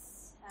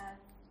 Let's have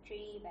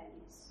 3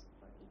 values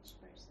for each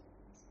person.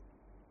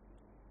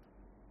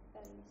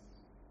 Values.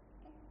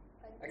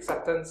 Okay.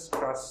 Acceptance,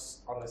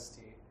 trust,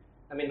 honesty.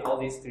 I mean, all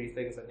these 3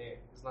 things are new.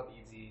 It's not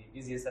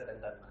easier said than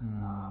done.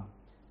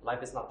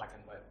 Life is not black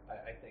and white,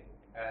 I think.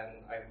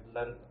 And I've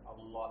learned a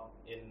lot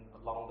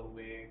along the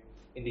way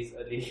in these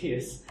early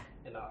years,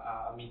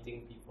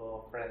 meeting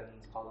people,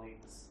 friends,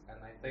 colleagues.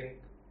 And I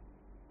think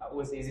it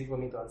was easy for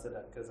me to answer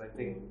that because I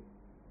think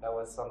that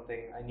was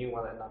something I knew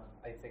well enough.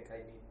 I think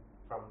I need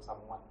from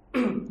someone.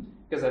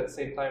 Because at the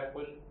same time,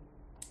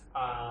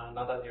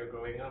 now that you're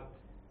growing up,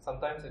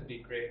 sometimes it'd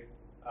be great.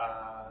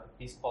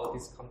 These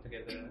qualities come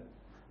together.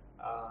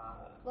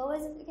 What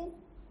was it again?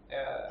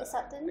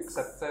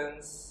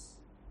 Acceptance?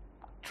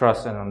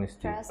 Trust and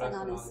honesty. Trust and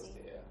honesty.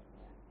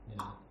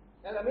 Yeah.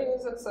 And I mean, in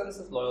that sense,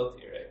 it's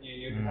loyalty, right?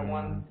 You have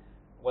one,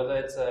 whether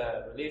it's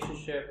a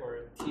relationship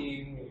or a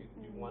team,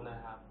 you want to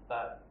have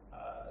that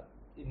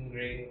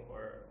ingrained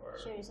or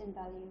shares and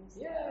values.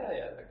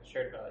 Yeah, like a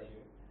shared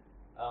value.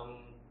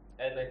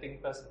 And I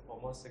think first and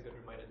foremost, a good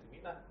reminder to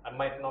me that I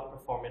might not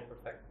perform it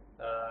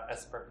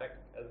as perfect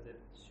as it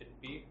should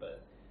be,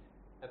 but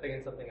I think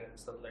it's something I'm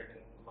still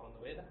learning along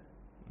the way.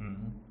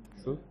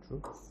 True.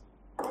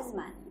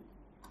 Azman,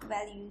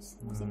 values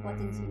most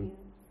important to you.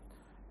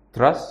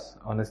 Trust,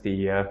 honesty,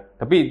 yeah.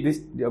 Tapi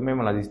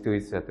memanglah these two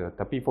is satu.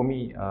 Tapi for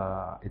me,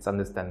 it's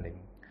understanding.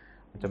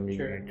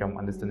 Macam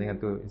understanding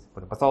itu is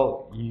important.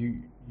 Pasal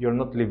you're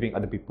not living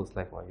other people's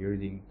life, or you're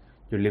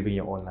living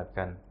your own life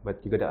kan.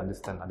 But you gotta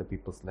understand other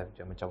people's life.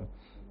 Macam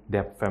they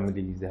have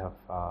families, they have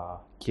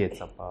kids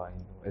apa.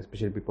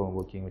 Especially people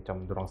working,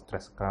 macam dorang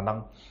stress.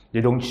 Kadang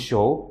they don't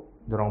show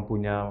dorang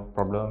punya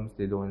problems.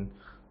 They don't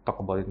talk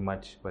about it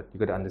much. But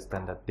you gotta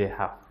understand that they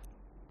have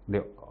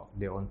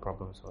their own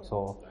problems.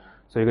 So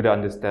you gotta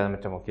understand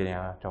macam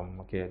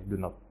okay, do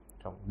not.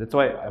 That's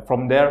why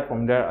from there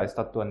I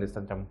start to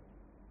understand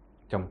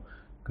macam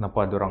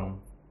kenapa dorang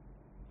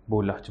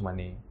bolah macam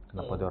ni,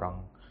 kenapa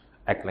dorang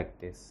act like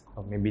this,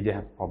 or maybe they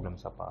have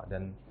problems apa,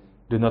 then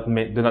do not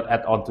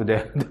add on to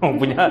their dorang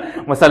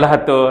punya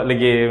masalah tu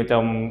lagi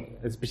macam,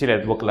 especially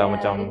at work lah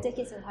macam don't take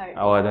it so hard.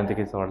 Don't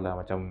take it so hard lah,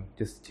 macam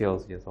just chill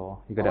je.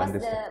 So you gotta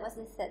understand. What's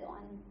the third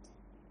one?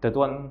 Third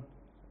one,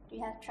 do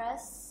you have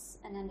trust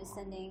and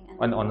understanding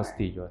and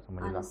honesty juga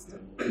sama je lah.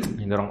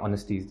 Dorang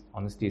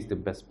honesty is the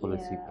best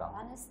policy lah.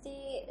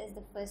 Honesty is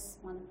the first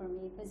one for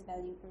me, first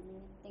value for me.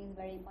 I think it's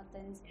very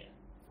important.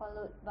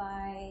 Followed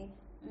by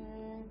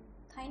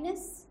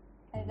kindness.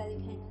 I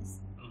value kindness.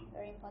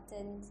 Very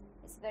important.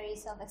 It's very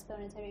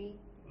self-explanatory.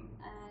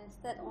 And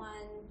third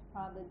one,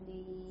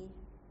 probably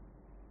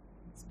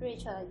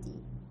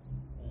spirituality.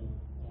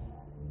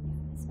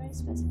 It's very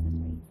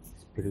self-explanatory.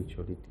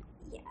 Spirituality.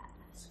 Yeah.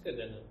 It's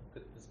good and a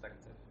good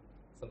perspective.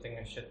 Something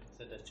I should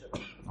consider too.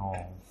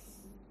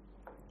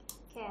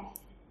 Okay.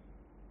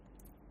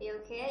 You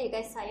okay? You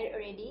guys tired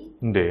already?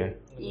 Hindi.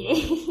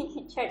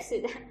 Short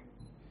sudah.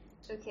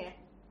 Okay.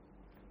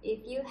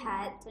 If you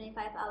had 25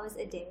 hours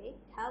a day,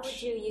 how would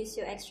you use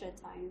your extra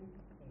time?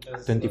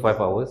 25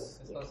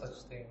 hours? There's no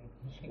such thing.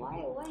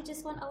 Why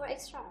just 1 hour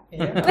extra?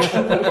 Yeah.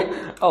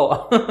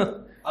 Oh.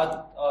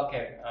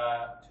 Okay.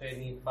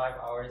 25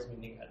 hours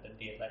meaning at the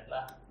daylight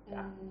lah.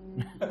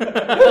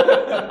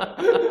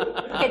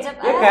 Kejap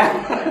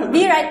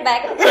Be right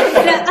back.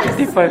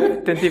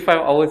 25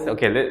 hours.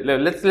 Okay,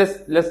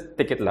 let's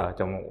take it lah.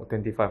 Macam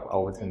 25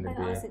 hours in the 25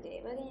 day. hours a day.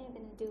 What are you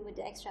gonna do with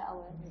the extra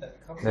hour?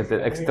 That's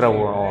the extra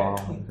one.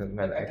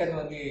 I can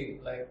only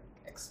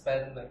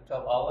expend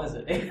 12 hours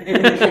a day.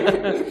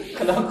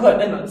 Kalau aku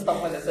ada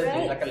non-stop on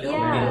like a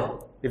little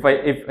meal. If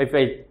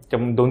I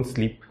don't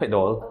sleep at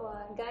all.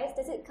 Guys,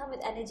 does it come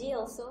with energy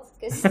also?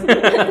 Because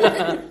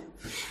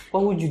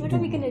what would you what do?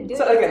 are we gonna do?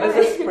 So okay, let's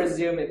just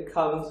presume it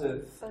comes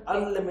with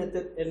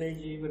unlimited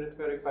energy within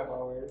 25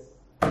 hours.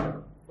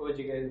 What would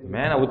you guys do?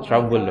 Man, I would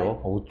travel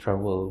though. I would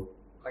travel.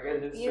 Like I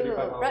just You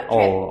 25 hours.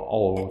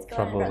 road trip. Let's go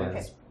travel on road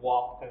man. trip.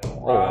 Walk and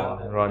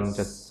run.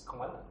 Just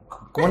Kemana?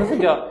 Kemana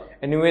saja.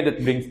 Anywhere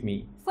that brings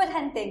me. Food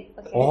hunting.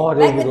 Okay. Oh, Back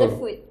there with you the go.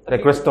 food.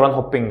 Like restaurant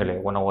hopping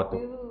kali 1 hour tu.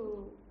 Ooh.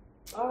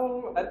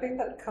 I think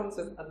that comes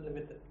with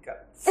unlimited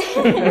guts.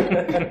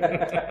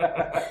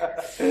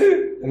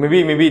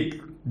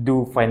 Maybe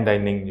do fine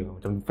dining juga.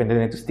 Macam fine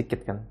dining tu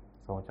sedikit kan.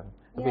 So macam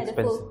Yeah, the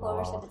full expensive.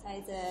 course Oh.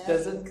 appetizer.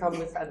 Doesn't come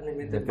with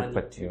unlimited money.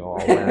 But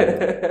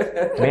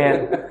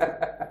man,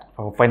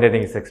 fine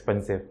dining is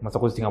expensive. Masa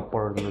aku di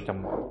Singapore dulu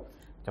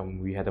macam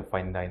we had a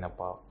fine dine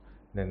apa.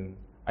 Then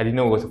I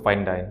didn't know it was a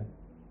fine dine.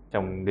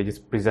 Macam they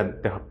just present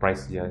the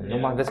price je. No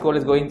mah, let's go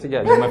in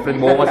saja. Then my friend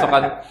bawa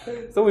masakan.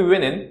 So we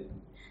went in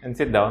and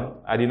sit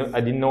down. I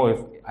didn't know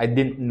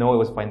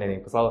it was fine dining.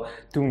 Pasal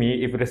to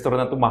me, if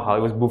restoran tu mahal,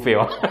 it was buffet.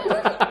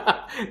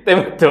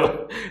 Time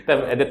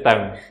at that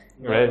time.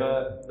 Right?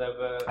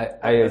 Never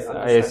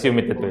I assume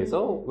it that way.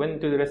 So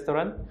went to the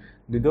restaurant,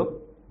 duduk,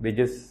 they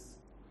just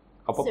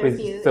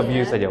serve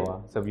you saja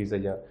wah, serve you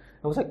saja.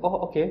 I was like,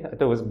 oh okay, I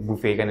thought it was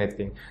buffet kind of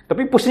thing.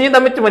 Tapi portionnya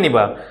dami macam ni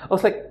ba? I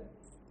was like,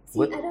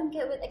 See, I don't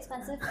get with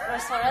expensive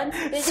restaurants.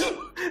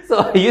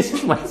 so I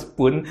used my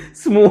spoon,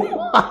 semua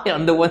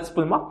under one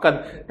spoon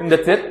makan, and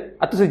that's it.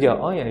 Itu saja.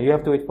 Oh yeah, you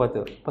have to wait for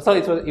it.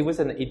 Pasal it was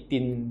an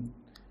 18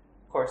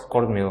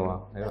 course meal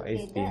lah.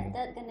 Okay,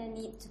 that gonna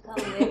need to come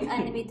with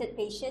unlimited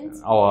patience.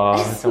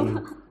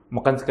 Macam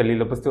makan sekali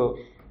lepas tu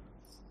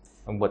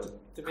buat.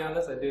 To be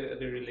honest, I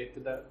do relate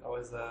to that. I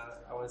was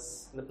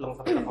belum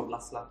sampai 18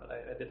 lah, but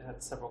I did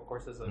have several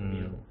courses of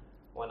meal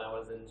when I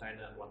was in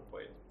China at one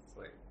point. It's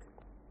like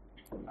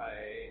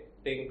I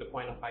think the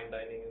point of fine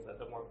dining is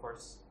that the more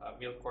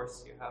meal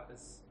course you have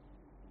is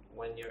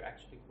when you're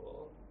actually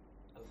full.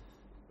 I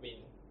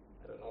mean,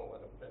 I don't know what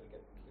I'm trying to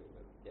get to,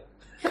 but yeah.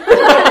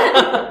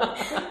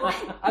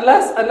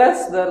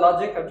 unless the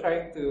logic I'm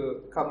trying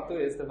to come to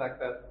is the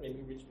fact that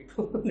maybe rich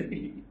people don't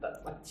really eat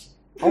that much.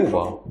 Oh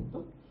wow.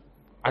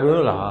 I don't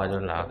know lah.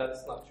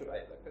 That's not true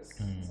either, because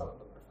some of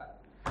them are fat.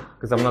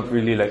 Because I'm not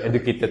really like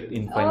educated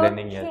in fine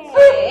dining yet.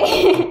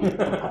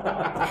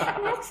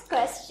 Next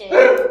question.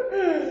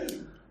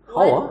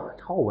 How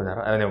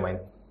benar? Never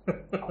mind.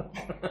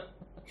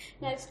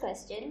 Next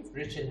question.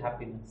 Rich in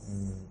happiness.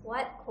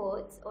 What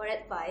quotes or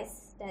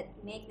advice that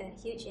make a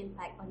huge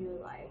impact on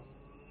your life?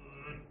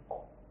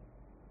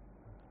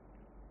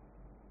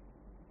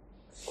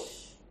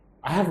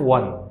 I have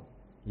one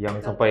yang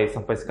sampai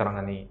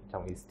sekarang ni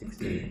macam it sticks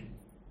to me.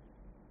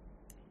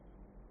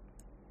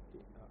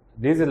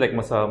 This is like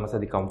masa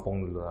di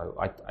kampung dulu.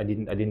 I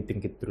didn't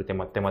think it through.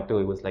 Tema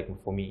tu, it was like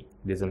for me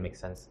it doesn't make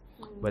sense.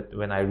 But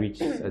when I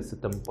reached a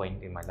certain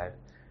point in my life,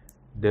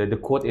 the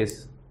quote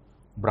is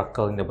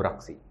berakal na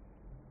beraksi.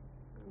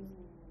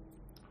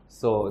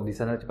 So di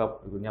sana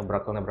cakap punya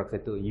berakal na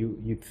beraksi tu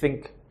you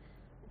think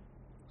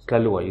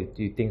selalu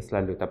you think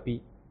selalu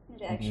tapi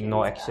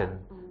no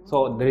action.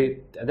 So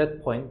at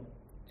that point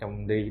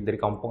macam dari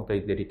kampung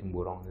dari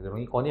Temburong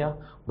ni kau ni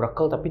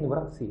berakal tapi na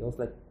beraksi. I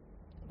was like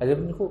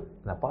alam ko,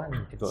 napaan?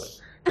 Gitu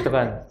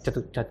kan,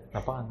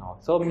 napaan?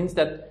 So it means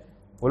that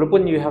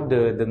walaupun you have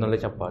the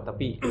knowledge apa,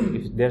 tapi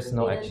if there's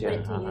no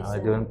action,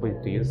 don't put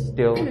it to use,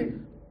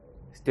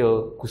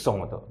 still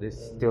kusong atau there's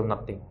still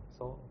nothing.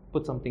 So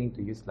put something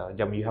to use lah.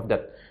 Jam you have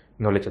that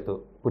knowledge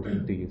atau put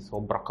it to use.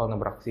 So berakal na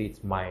beraksi,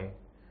 it's my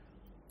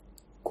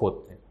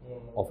quote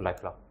of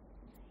life lah.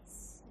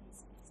 Nice.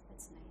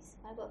 That's nice.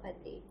 How about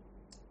Fadli?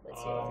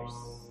 What's yours?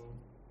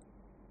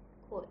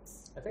 Quotes.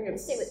 I think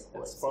it's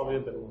probably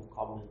a bit more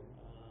common.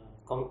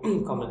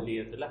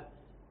 Commonly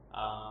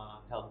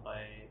held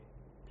by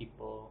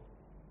people.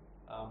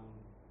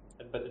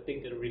 But I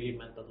think it really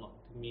meant a lot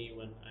to me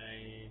when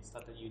I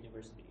started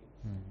university.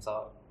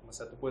 So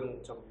masa tu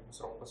pun macam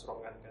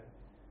peserong-peserongan kan.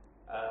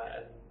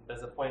 And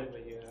there's a point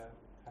where you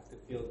have to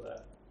feel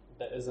that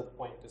there is a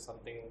point to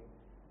something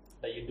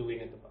that you're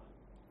doing itu bah.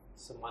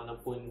 Semana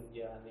pun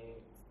dia ni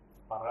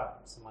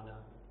parah,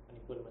 semana ni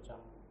pun macam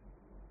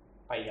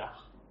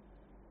payah.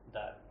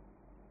 That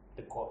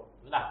the quote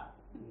lah,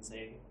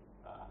 saying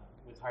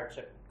with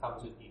hardship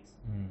comes with ease.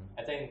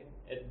 I think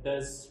it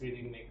does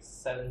really make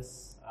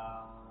sense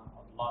a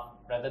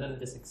lot rather than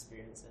just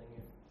experiencing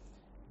it,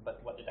 but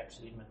what it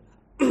actually meant.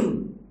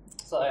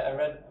 So I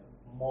read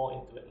more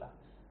into it lah.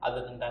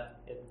 Other than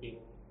that, it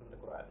being from the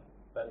Quran,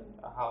 but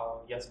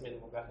how Yasmin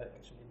Moga had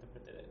actually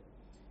interpreted it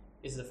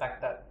is the fact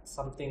that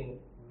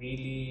something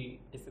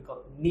really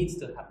difficult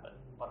needs to happen.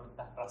 Baru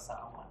tak rasa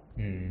aman,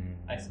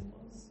 I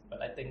suppose.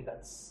 But I think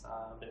that's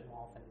a bit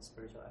more of a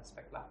spiritual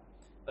aspect lah.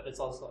 But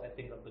it's also, I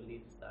think, a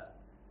belief that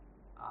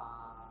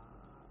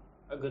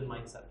a good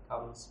mindset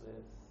comes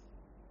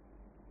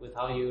with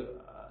how you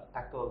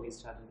tackle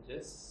these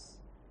challenges.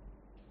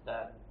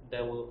 That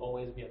there will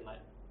always be a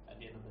light at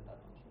the end of the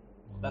tunnel.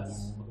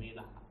 That's for me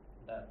lah.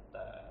 That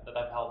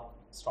I've held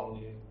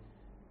strongly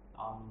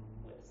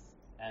with,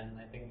 and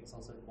I think it's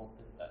also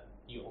important that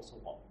you also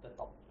walk the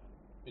talk,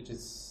 which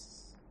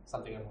is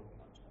something I'm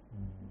working on.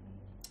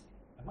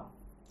 Emma?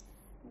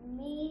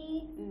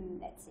 Me,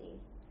 let's see.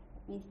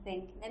 Let me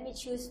think. Let me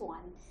choose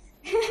one.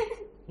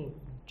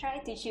 Try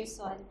to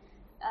choose one.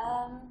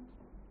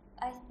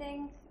 I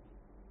think,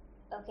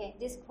 okay,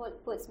 this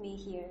quote puts me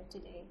here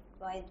today.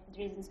 Why the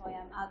reasons why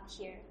I'm out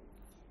here.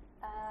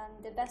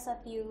 The best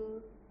of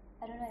you,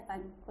 I don't know if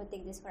I'm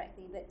quoting this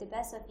correctly, but the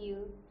best of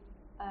you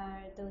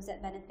are those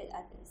that benefit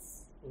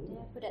others. Did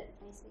I put that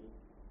nicely?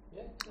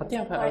 Yeah. I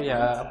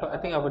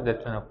think I've heard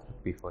that one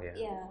before. Yeah.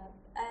 Yeah.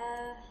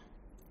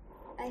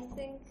 I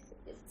think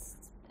it's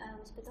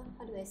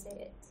how do I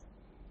say it?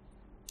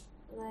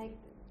 Like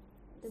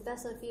the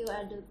best of you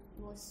are the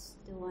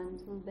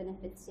ones who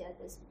benefits the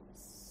others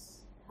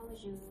most. How would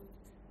you?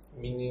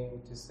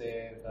 Meaning to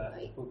say that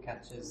who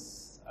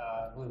catches,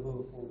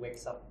 who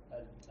wakes up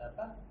at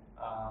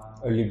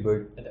Early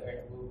bird. the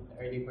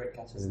early bird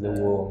catches The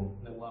worm.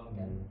 The worm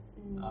again.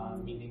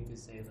 Meaning to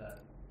say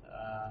that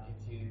if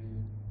you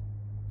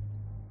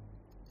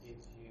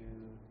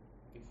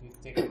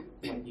take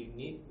what you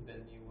need,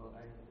 then you will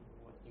earn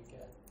what you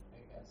get, I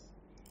guess.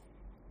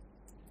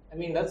 I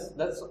mean that's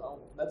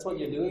what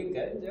you're doing,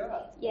 guys.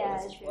 Yeah,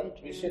 That's true, what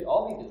we true. should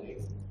all be doing.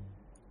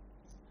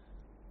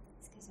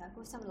 Excuse me,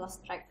 aku some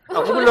lost track.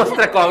 Aku pun lost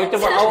track ako. Macam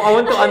I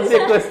want to answer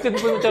question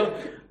pun macam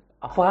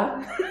apa?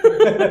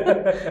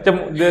 Macam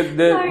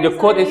the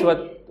quote is what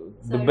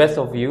the Sorry. best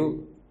of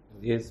you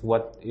is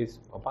what is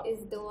apa?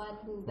 Is the one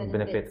who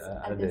Benefit, benefits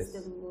others. others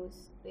the most.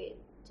 Wait,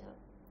 jap.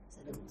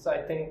 So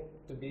I think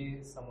to be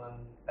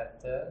someone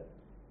better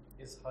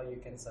is how you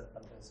can serve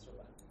others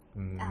juga.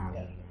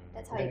 Okay.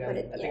 That's how you put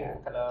it. I think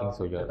Yeah. kalau Think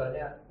so, yeah.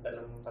 contohnya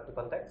dalam satu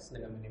konteks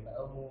dengan menimba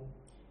ilmu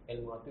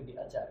itu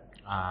diajar,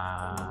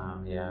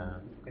 Ya.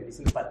 bukan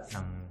disimpan.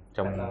 Macam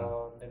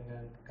Kalau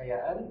dengan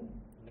kekayaan,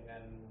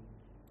 dengan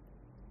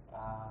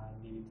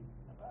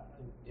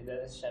di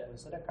dalam syariat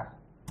bersedekah,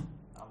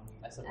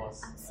 I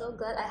suppose. I'm so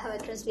glad I have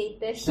a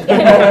translator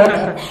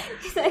here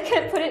because I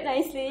can put it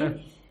nicely.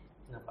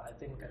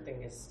 I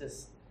think it's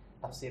just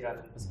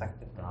tafsiran and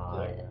perspective,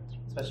 Yeah.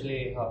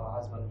 especially how a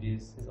husband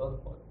views his own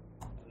quote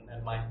and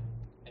mine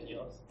and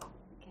yours.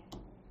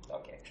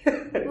 Okay.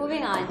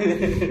 Moving on.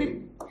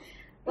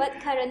 What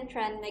current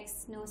trend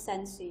makes no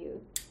sense to you?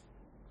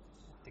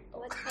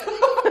 TikTok. What?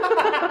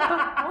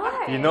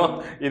 Why? you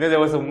know there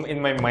was in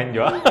my mind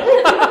juga.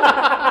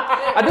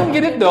 I don't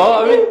get it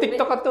though. I mean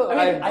TikTok tu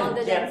All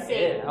the get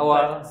dancing. it,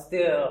 Awal. but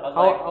still, I'm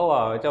how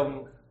like, macam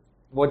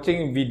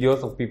watching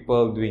videos of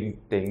people doing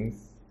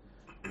things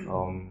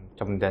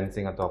macam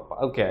dancing atau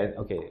apa. Okay,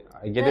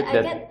 I get it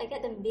that I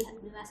get the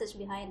message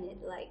behind it,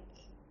 like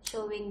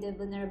showing the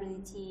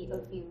vulnerability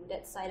of you,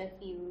 that side of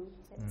you.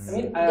 That's I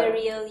mean, the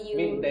real you. I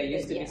mean, there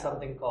used to be yeah.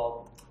 something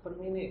called what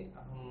do you mean?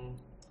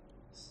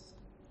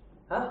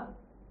 Huh?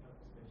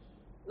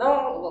 No,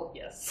 well,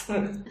 yes.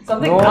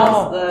 Something No.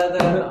 else.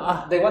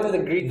 They wanted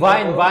the Greek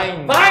Vine.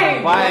 Vine.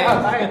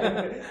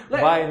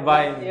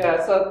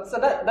 Yeah, so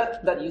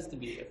that used to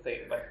be a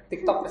thing, but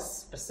TikTok is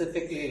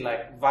specifically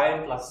like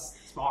Vine plus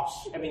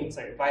Smosh.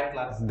 Vine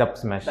plus dub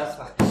smash. that's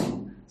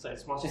Smosh. Sorry,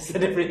 Smosh is a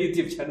different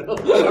YouTube channel.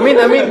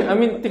 I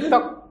mean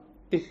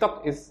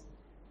TikTok is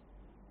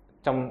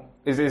macam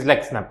is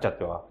like Snapchat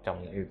juga.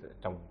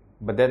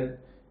 But then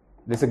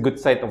there's a good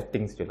side of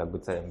things juga,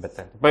 good side and bad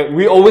side. But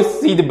we always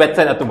see the bad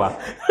side atu ba.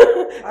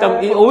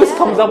 It always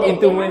comes up they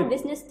into have my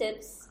business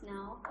tips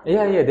now.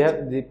 Yeah,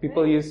 the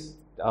people use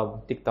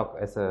TikTok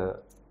as a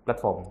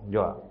platform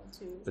juga.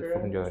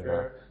 Platform juga.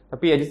 Sure.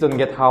 Tapi I just don't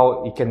get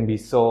how it can be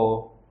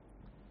so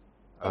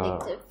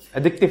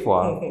addictive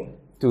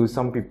to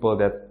some people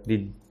that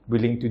they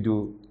willing to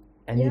do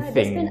Yeah, they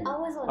anything. spend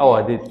hours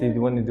on it. They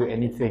want to do I don't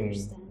anything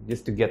understand.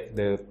 just to get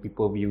the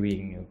people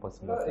viewing and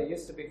possible. Well, it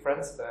used to be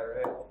Friendster,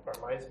 right? Or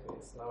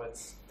MySpace. Now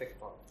it's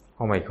TikTok.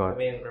 Oh my I god.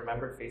 mean,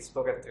 remember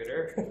Facebook and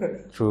Twitter?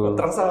 True.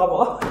 Terasa ka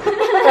mo?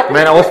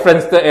 Man, I was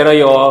Friendster era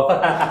yo.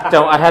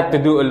 I had to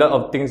do a lot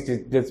of things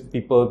just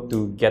people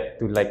to get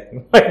to like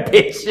my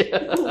page.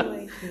 Oh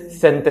my God.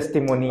 Send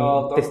testimony,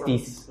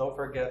 testes. Don't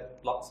forget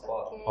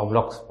Blogspot. Okay. Oh,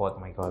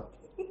 Blogspot, my god.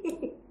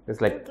 It's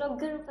like,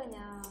 Vlogger pa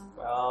niya.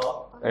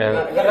 Well,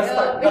 Yeah.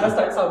 gotta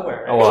start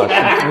somewhere. Right? oh,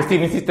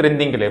 mesti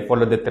trending kali,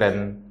 follow the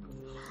trend.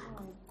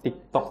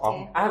 TikTok,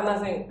 Okay. I have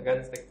nothing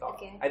against TikTok.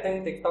 Okay. I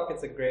think TikTok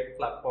is a great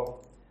platform.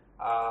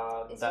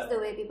 It's just the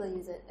way people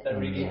use it. That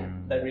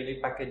really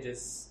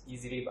packages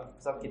easily. But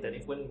some kita ni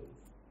pun,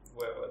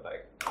 we're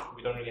like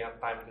we don't really have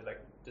time to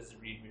like just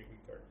read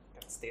or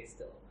stay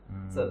still.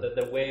 So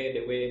the way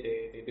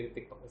they do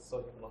TikTok is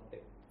so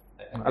hypnotic.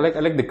 I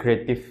like the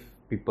creative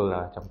people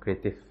lah, macam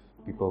creative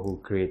people who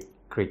create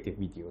creative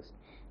videos.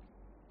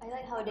 I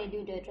like how they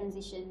do the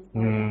transition.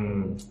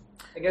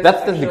 I guess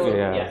That's the actual, secret,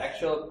 yeah.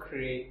 actual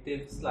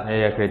creatives lah.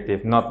 Yeah,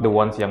 creative, not the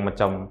ones yang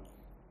macam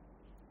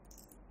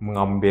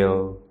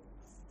mengambil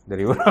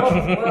dari orang.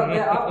 Well,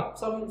 there are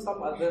some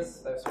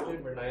others, especially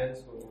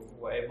Bruneians, who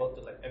are able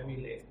to like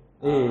emulate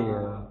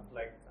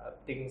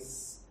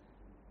things.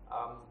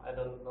 I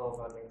don't know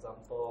of an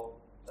example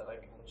that I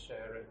can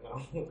share right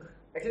now.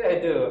 Actually, I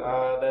do.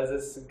 There's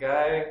this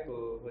guy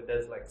who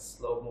does like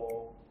slow mo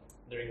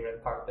during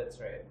red carpets,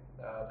 right?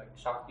 Like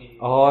Shakti.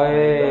 Oh,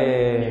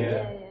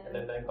 yeah. And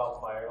then that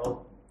got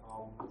viral.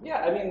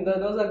 Yeah, I mean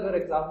those are good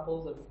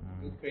examples of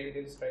good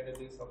creatives trying to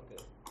do something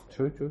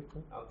True.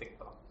 on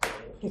TikTok.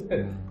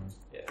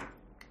 Yeah,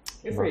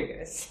 good for you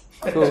guys.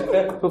 So,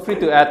 feel free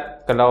to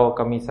add kalau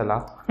kami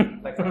salah.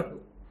 Like,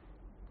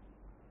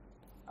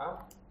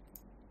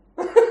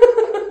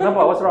 Kenapa?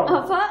 What's wrong?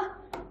 Apa?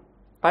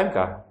 Time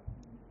kah?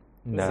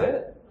 is Nggak. it?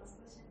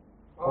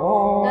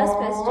 Oh. Last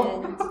question.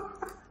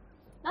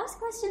 Last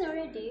question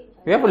already.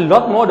 We have a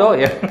lot more though.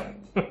 Yeah.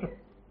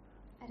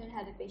 I don't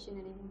have the patience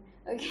anymore.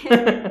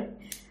 Okay.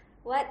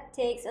 What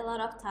takes a lot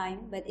of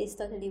time but is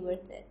totally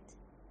worth it?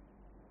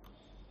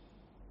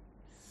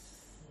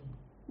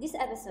 This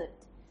episode.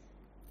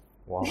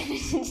 Wow.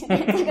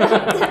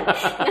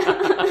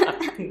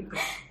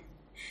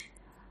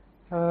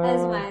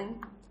 Azman.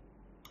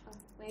 Oh,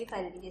 maybe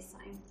finally this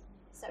time.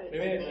 Sorry.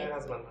 Maybe my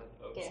husband. I'm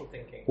Okay. still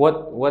thinking.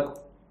 What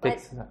What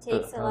takes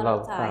takes a lot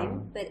of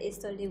time but is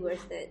totally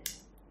worth it?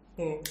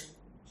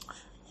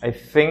 I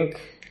think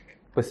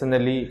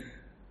personally,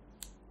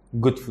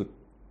 good food,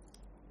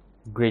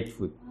 great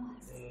food,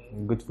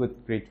 good food,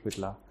 great food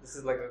lah. This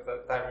is like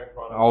the time we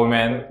brought up. Oh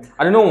man,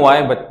 I don't know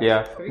why, but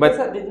yeah, Because but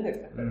I didn't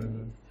it.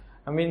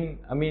 I mean,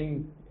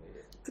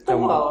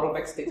 Ketemu lah orang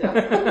backstage.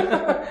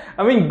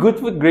 I mean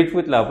good food, great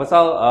food lah.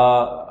 Pasal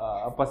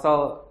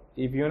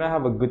if you wanna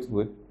have a good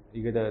food,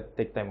 you gotta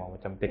take time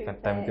macam take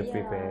time to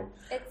prepare.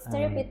 It's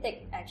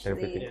therapeutic actually.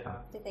 therapeutic.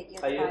 To take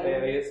your I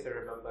time. used to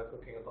remember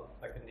cooking a lot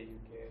back in the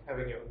UK,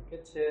 having your own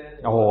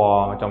kitchen.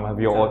 Macam have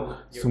your own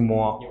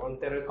semua your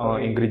own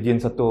territory.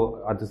 ingredient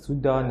satu ada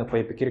sudah, nak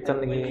payah fikirkan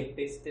And when lagi. you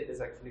taste it,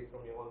 it's actually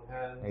from your own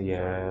hands.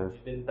 Yes.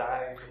 You didn't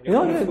die. from You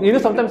your own know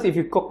food. sometimes if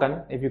you cook,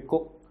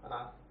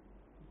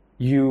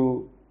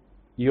 you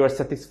are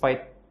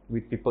satisfied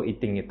with people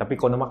eating it. Tapi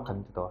kau nak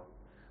makan tu tau.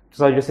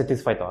 So you're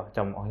satisfied tau.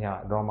 Macam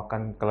dorang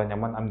makan kalau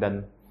nyaman, I'm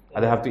done. I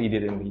don't have to eat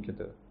it and eat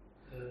gitu.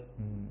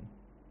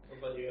 What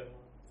about you?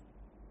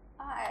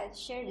 I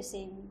share the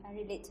same. I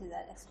relate to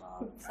that as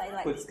well. So I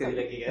like Food sekali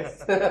lagi,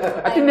 guys.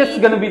 I think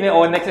that's gonna be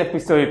our next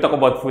episode. We talk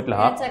about food We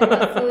lah. can talk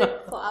about food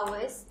for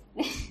hours.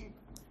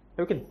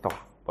 We can talk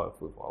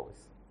about food for hours.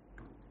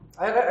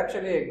 I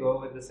actually go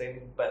with the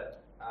same,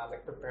 but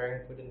like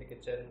preparing food in the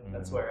kitchen.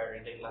 That's where I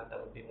really learned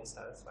that would be most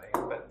satisfying.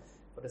 But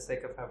for the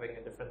sake of having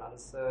a different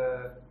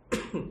answer,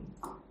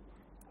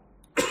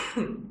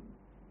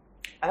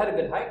 I had a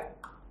good hike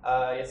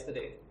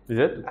yesterday. Is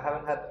it? I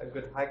haven't had a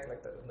good hike like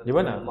that in Di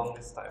mana? the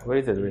longest time.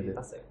 Where is it? Where is it?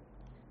 Tasik.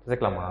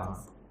 Tasik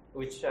lama.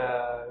 Which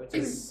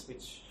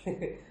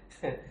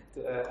to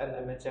an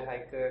amateur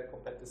hiker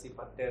compared to si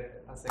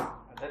Pater Tasik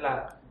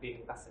adalah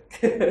being Tasik.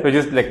 So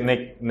just like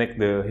neck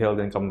the hill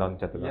then come down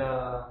macam tu lah.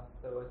 Yeah,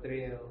 there were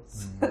 3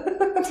 hills.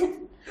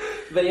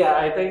 But yeah,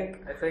 I think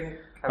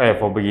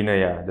For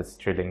beginner, that's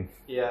thrilling.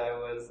 yeah, it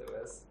was.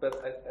 But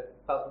I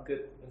felt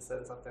good in the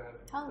sense of time.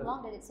 How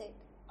long did it take?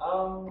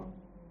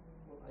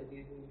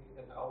 Ideally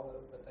an hour,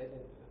 but I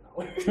didn't do an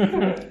hour.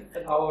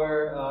 An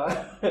hour,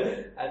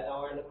 an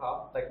hour and a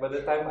half. Like by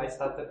the time I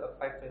started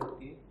at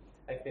 5:20,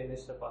 I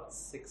finished about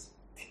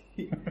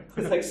 6:50. It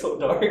was like so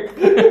dark.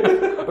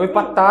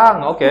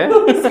 Patang, okay.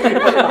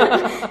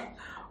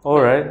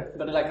 Alright.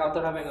 But like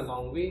after having a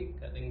long week,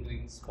 I think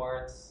doing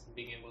sports,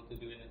 being able to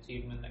do an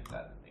achievement like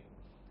that, I think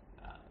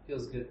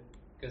feels good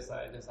because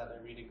I just had a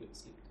really good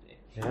sleep today.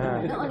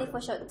 Yeah. Not only for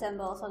short term,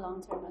 but also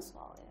long term as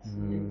well.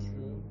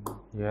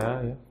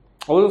 Yeah. Yeah.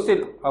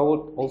 I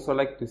would also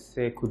like to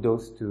say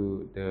kudos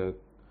to the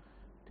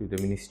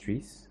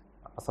ministries.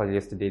 So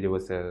yesterday there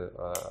was a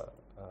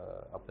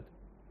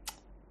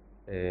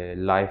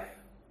live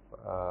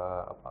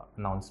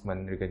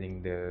announcement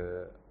regarding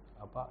the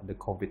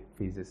COVID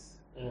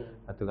phases.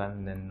 Itu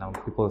kan, then now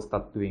people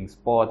start doing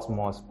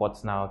more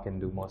sports now,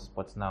 can do more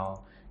sports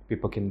now.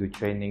 People can do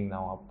training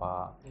now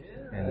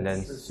and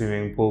then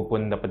swimming pool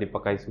pun dapat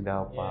dipakai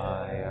sudah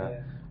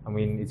Yeah. I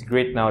mean, it's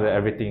great now that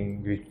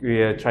everything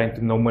we are trying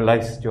to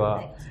normalize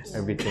juga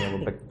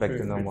everything back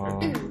to normal.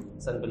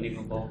 It's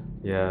unbelievable.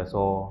 Yeah,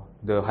 so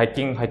the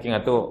hiking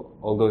itu,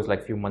 although it's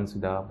like few months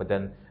sudah, but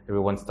then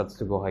everyone starts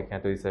to go hiking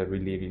itu is a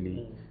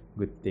really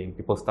good thing.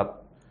 People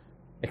start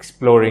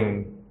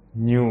exploring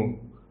new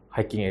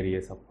hiking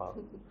areas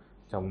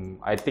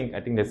I think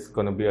there's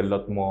gonna be a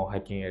lot more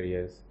hiking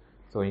areas.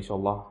 So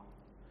inshallah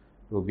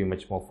it will be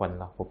much more fun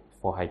lah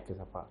for hikers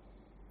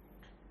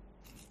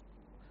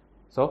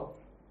So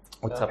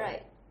what's up?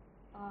 Right.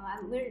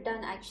 We're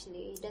done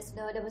actually.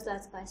 That was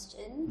last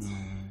question.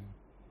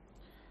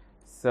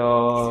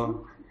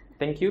 So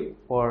thank you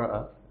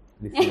for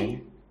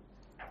listening.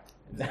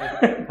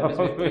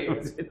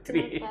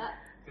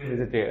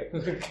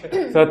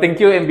 So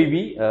thank you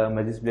MBB,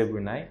 Majlis Belia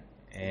Brunei,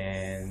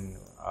 and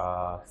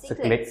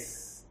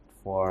Seclix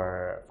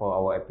for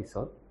our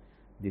episode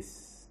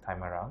this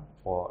time around,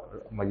 for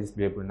Majlis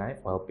Belia Brunei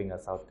for helping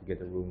us out to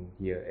get a room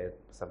here at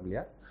Pasar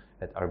Belia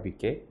at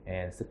RBK,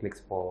 and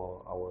Seclix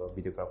for our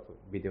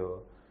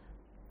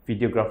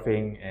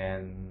videographing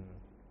and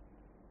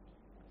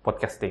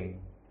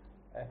podcasting.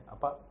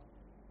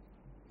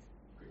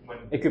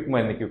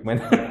 Equipment.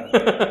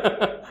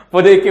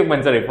 For the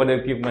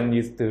equipment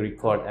used to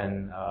record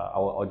and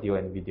our audio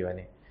and video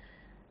and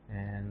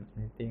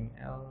anything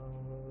else.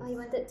 You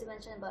wanted to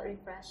mention about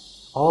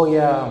Refresh. Oh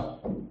yeah.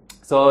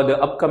 So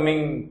the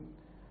upcoming,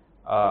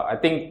 I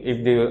think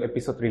if the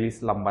episode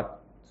release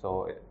lambat,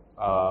 so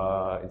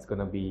it's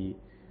gonna be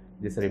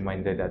just a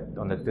reminder that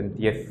on the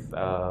 20th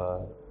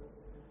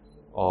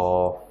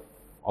of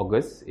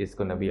August it's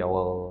gonna be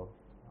our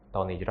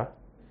Tahun Hijrah,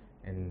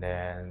 and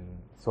then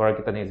Suara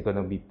Kita Ni is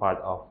gonna be part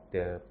of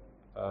the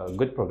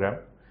good program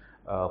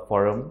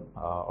forum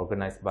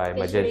organized by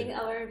Featuring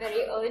our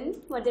very own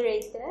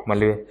moderator.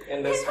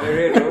 In this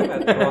very room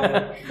at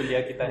Ruang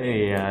Belia Kita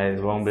ni. Yeah,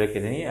 Ruang Belia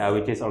Kita ni,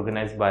 which is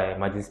organized by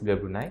Majlis Belia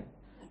Brunei,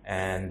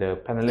 and the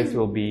panelists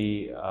will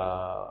be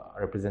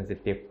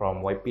representative from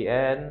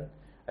YPN,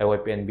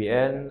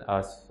 YPNBN,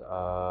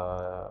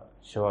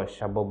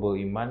 Syababul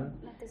Iman,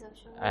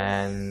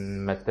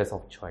 and Matters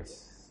of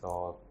Choice.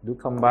 So do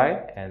come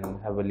by and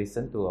have a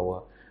listen to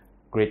our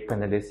great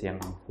panelists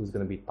who's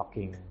going to be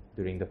talking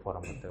during the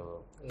forum.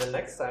 And the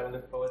next time, I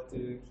look forward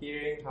to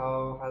hearing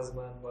how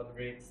Hazman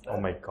moderates that. Oh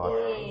my god.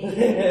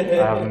 Yay.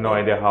 I have no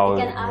idea how.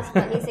 You can ask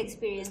about his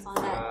experience on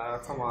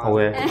that. Come on. Oh,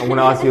 wait. I'm going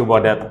to ask you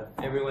about that.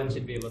 Everyone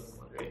should be able to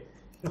moderate.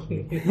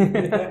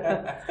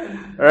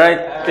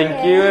 Alright, thank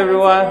Okay, you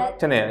everyone.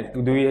 that's Macam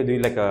mana? Do you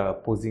like a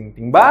posing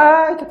thing?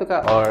 Bye! Gitu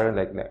kah? Or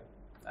like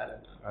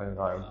I don't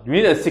know. we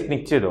need a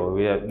signature though.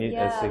 We need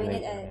a Yeah, we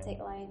need signature. a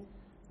tagline.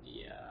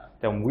 Yeah.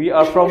 Then we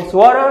are from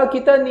Suara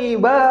Kita Ni.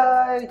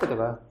 Bye! Gitu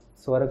kah?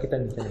 Suara Kita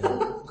Ni.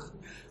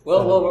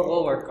 We'll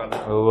work on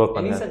it. We'll work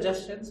on Any that.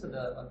 suggestions from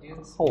the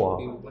audience? Oh, wow.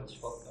 Will be much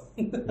welcome.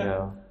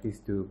 Yeah, please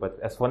do. But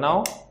as for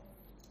now,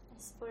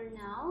 As for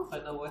now,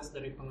 Final words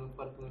dari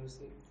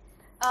pengurusi.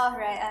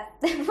 alright,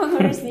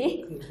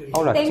 pengurusi.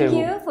 lah, Thank cikgu.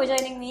 you for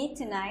joining me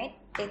tonight.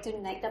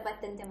 Tonight dapat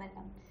nanti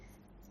malam.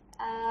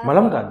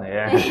 Malam kan?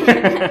 Yeah.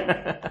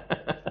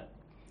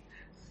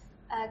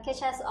 Catch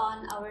us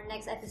on our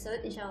next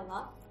episode,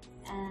 inshallah.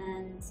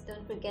 And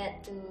don't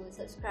forget to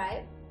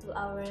subscribe to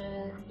our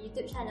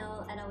YouTube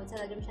channel and our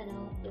Telegram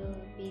channel. We'll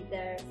be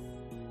there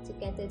to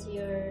cater to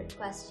your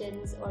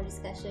questions or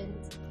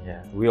discussions.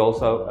 Yeah. We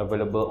also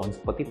available on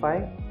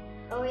Spotify.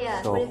 Oh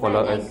yeah, So Spotify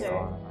follow and us Anchor.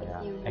 on, If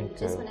yeah, you Anchor.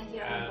 just want to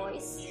hear our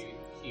voice.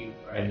 YouTube,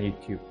 And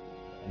YouTube.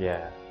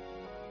 Yeah.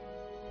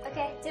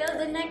 Okay, till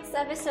the next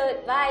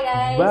episode. Bye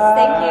guys. Bye.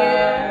 Thank you.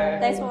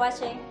 Thanks for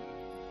watching.